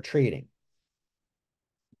comes to our trading.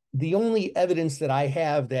 The only evidence that I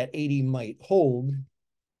have that 80 might hold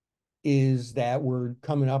is that we're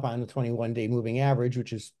coming up on the 21-day moving average,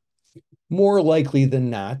 which is more likely than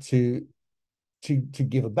not to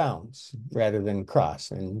give a bounce rather than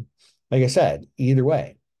cross. And like I said, either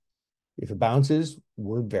way, if it bounces,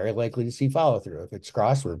 we're very likely to see follow through. If it's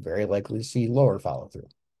crossed, we're very likely to see lower follow through.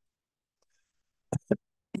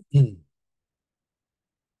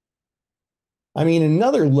 I mean,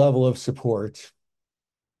 another level of support,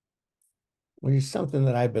 which is something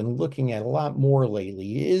that I've been looking at a lot more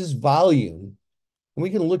lately, is volume. And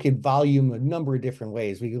we can look at volume a number of different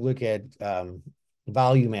ways. We can look at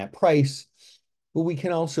volume at price, but we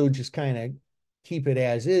can also just kind of keep it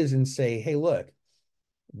as is and say, hey, look,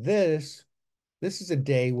 this is a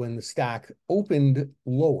day when the stock opened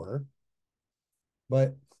lower,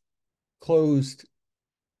 but closed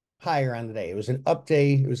higher on the day. It was an up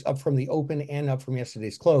day. It was up from the open and up from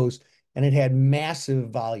yesterday's close, and it had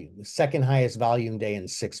massive volume, the second highest volume day in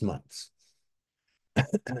 6 months.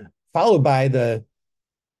 followed by the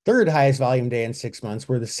third highest volume day in 6 months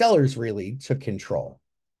where the sellers really took control.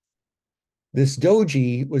 This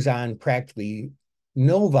doji was on practically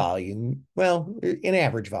no volume, well, an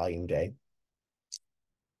average volume day.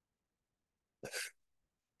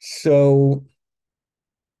 So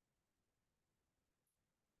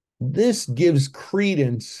this gives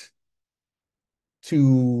credence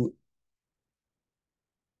to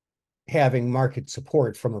having market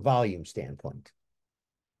support from a volume standpoint.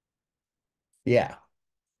 Yeah.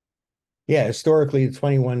 Yeah, historically, the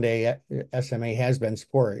 21-day SMA has been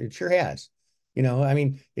support. It sure has. I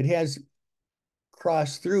mean, it has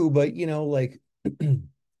crossed through, but like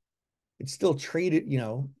it's still traded,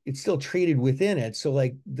 it's still traded within it. So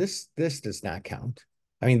like this does not count.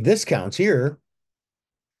 I mean, this counts here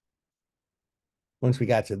once we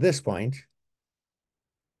got to this point.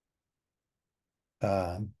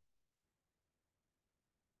 Um,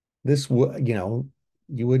 this would,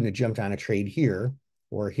 you wouldn't have jumped on a trade here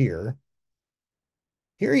or here.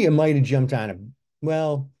 Here you might have jumped on a,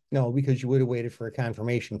 well, no, because you would have waited for a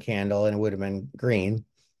confirmation candle and it would have been green.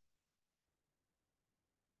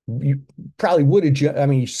 You probably would have, I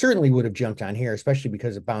mean, you certainly would have jumped on here, especially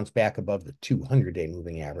because it bounced back above the 200-day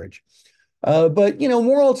moving average. But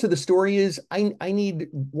moral to the story is I need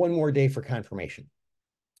one more day for confirmation,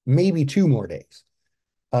 maybe two more days.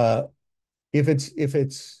 Uh,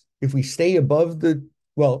 if we stay above the,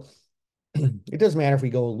 well, it doesn't matter if we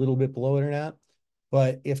go a little bit below it or not.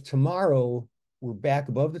 But if tomorrow we're back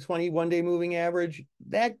above the 21-day moving average,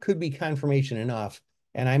 that could be confirmation enough.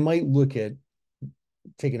 And I might look at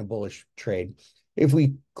taking a bullish trade. If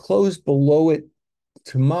we close below it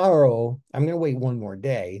tomorrow, I'm going to wait one more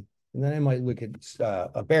day, and then I might look at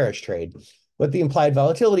a bearish trade. But the implied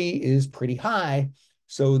volatility is pretty high.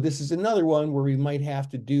 So this is another one where we might have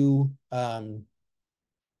to do a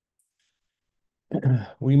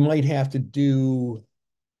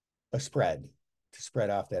spread to spread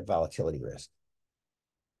off that volatility risk.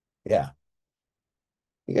 Yeah.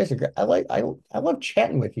 You guys are great. I love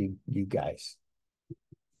chatting with you guys.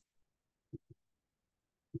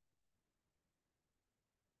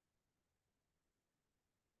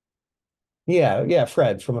 Yeah, yeah,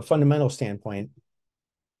 Fred, from a fundamental standpoint,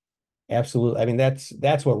 absolutely. I mean, that's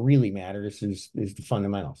what really matters is the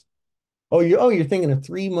fundamentals. You're thinking a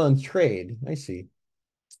 3-month trade. I see.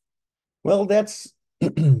 Well, that's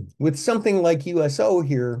with something like USO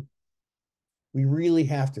here, we really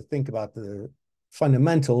have to think about the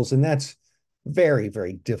fundamentals, and that's very,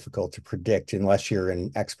 very difficult to predict unless you're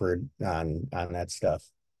an expert on that stuff.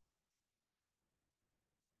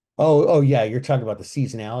 Oh yeah, you're talking about the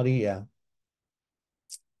seasonality. Yeah.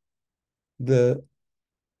 The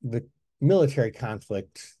the military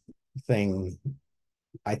conflict thing,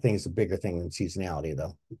 I think, is a bigger thing than seasonality,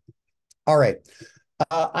 though. All right.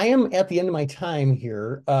 I am at the end of my time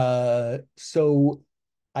here. So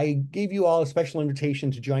I gave you all a special invitation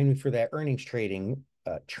to join me for that earnings trading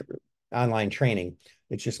online training.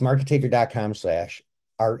 It's just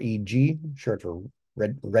markettaker.com/REG, short for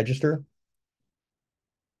register.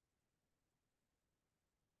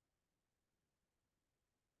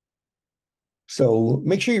 So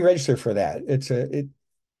make sure you register for that.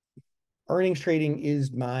 Earnings trading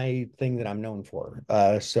is my thing that I'm known for.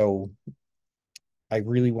 So I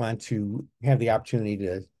really want to have the opportunity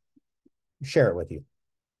to share it with you.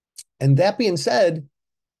 And that being said,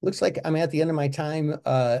 looks like I'm at the end of my time.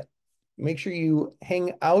 Make sure you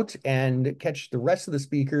hang out and catch the rest of the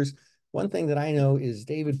speakers. One thing that I know is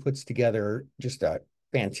David puts together just a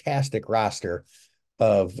fantastic roster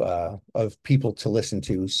of people to listen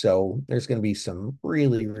to. So there's going to be some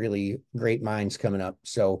really, really great minds coming up.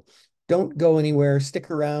 So don't go anywhere. Stick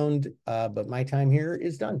around. But my time here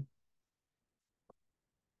is done.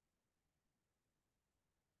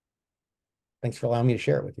 Thanks for allowing me to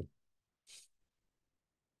share it with you.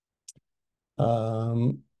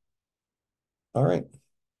 Um, all right.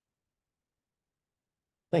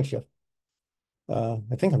 Thanks, Jeff. I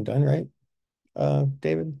think I'm done, right?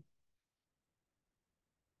 David,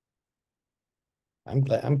 I'm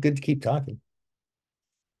glad I'm good to keep talking,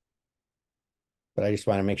 but I just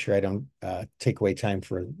want to make sure I don't take away time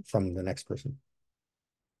from the next person.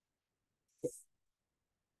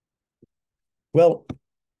 Well,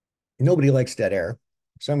 nobody likes dead air,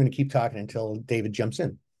 so I'm going to keep talking until David jumps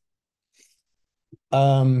in.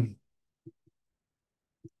 Um,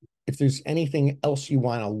 if there's anything else you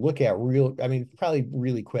want to look at I mean, probably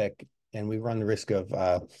really quick, and we run the risk of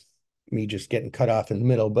me just getting cut off in the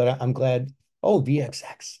middle, but I'm glad. Oh,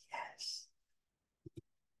 VXX, yes.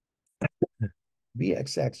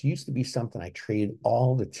 VXX used to be something I trade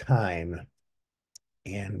all the time,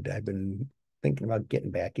 and I've been thinking about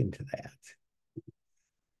getting back into that.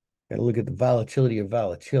 Got to look at the volatility of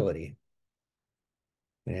volatility,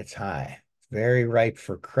 and it's high. It's very ripe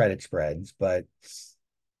for credit spreads, but it's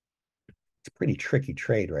a pretty tricky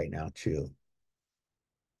trade right now, too.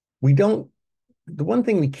 We don't, the one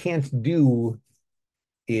thing we can't do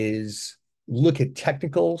is look at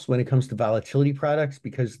technicals when it comes to volatility products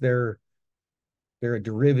because they're a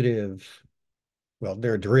derivative. Well,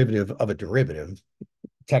 they're a derivative of a derivative,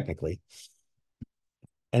 technically.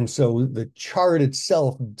 And so the chart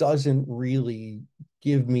itself doesn't really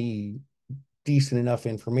give me decent enough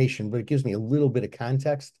information, but it gives me a little bit of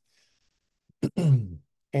context.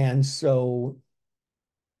 And so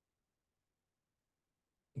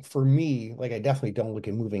for me, like I definitely don't look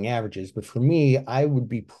at moving averages, but for me, I would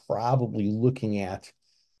be probably looking at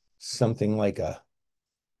something like a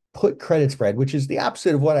put credit spread, which is the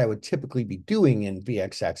opposite of what I would typically be doing in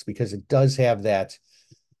VXX because it does have that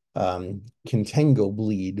contango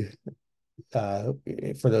bleed. For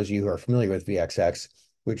those of you who are familiar with VXX,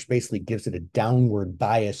 which basically gives it a downward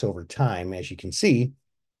bias over time, as you can see.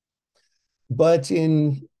 But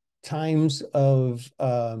in times of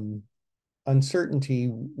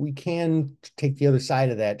uncertainty, we can take the other side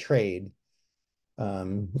of that trade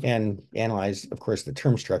and analyze, of course, the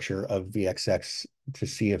term structure of VXX to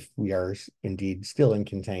see if we are indeed still in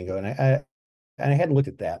contango. And I hadn't looked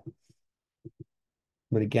at that.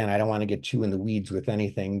 But again, I don't want to get too in the weeds with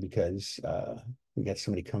anything because we got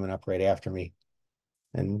somebody coming up right after me.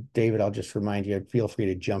 And David, I'll just remind you, feel free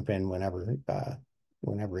to jump in whenever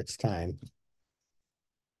it's time.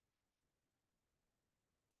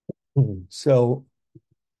 So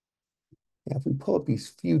yeah, if we pull up these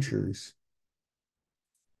futures,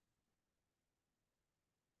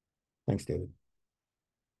 thanks, David.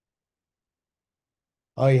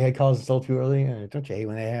 Oh, you had calls still too early? Don't you hate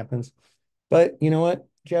when that happens? But you know what,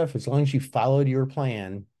 Jeff, as long as you followed your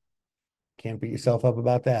plan, can't beat yourself up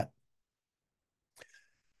about that.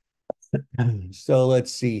 So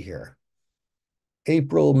let's see here.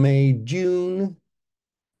 April, May, June.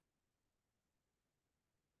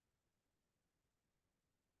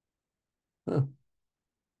 Huh,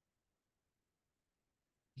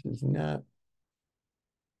 this is not,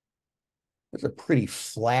 that's a pretty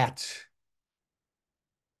flat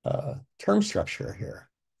term structure here.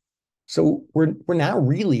 So we're not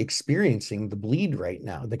really experiencing the bleed right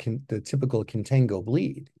now, the typical contango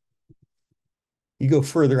bleed. You go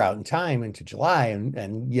further out in time into July,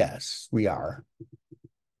 and yes, we are.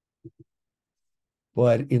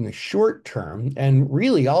 But in the short term, and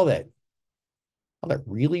really all that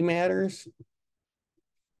really matters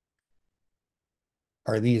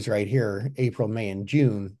are these right here, April, May, and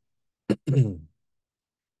June,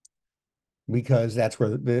 because that's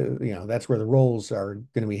where that's where the rolls are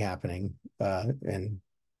going to be happening, and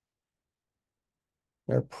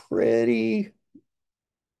they're pretty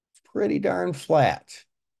darn flat.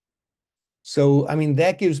 So I mean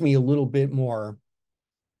that gives me a little bit more.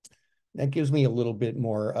 That gives me a little bit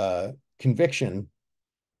more conviction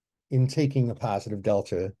in taking a positive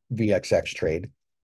delta VXX trade.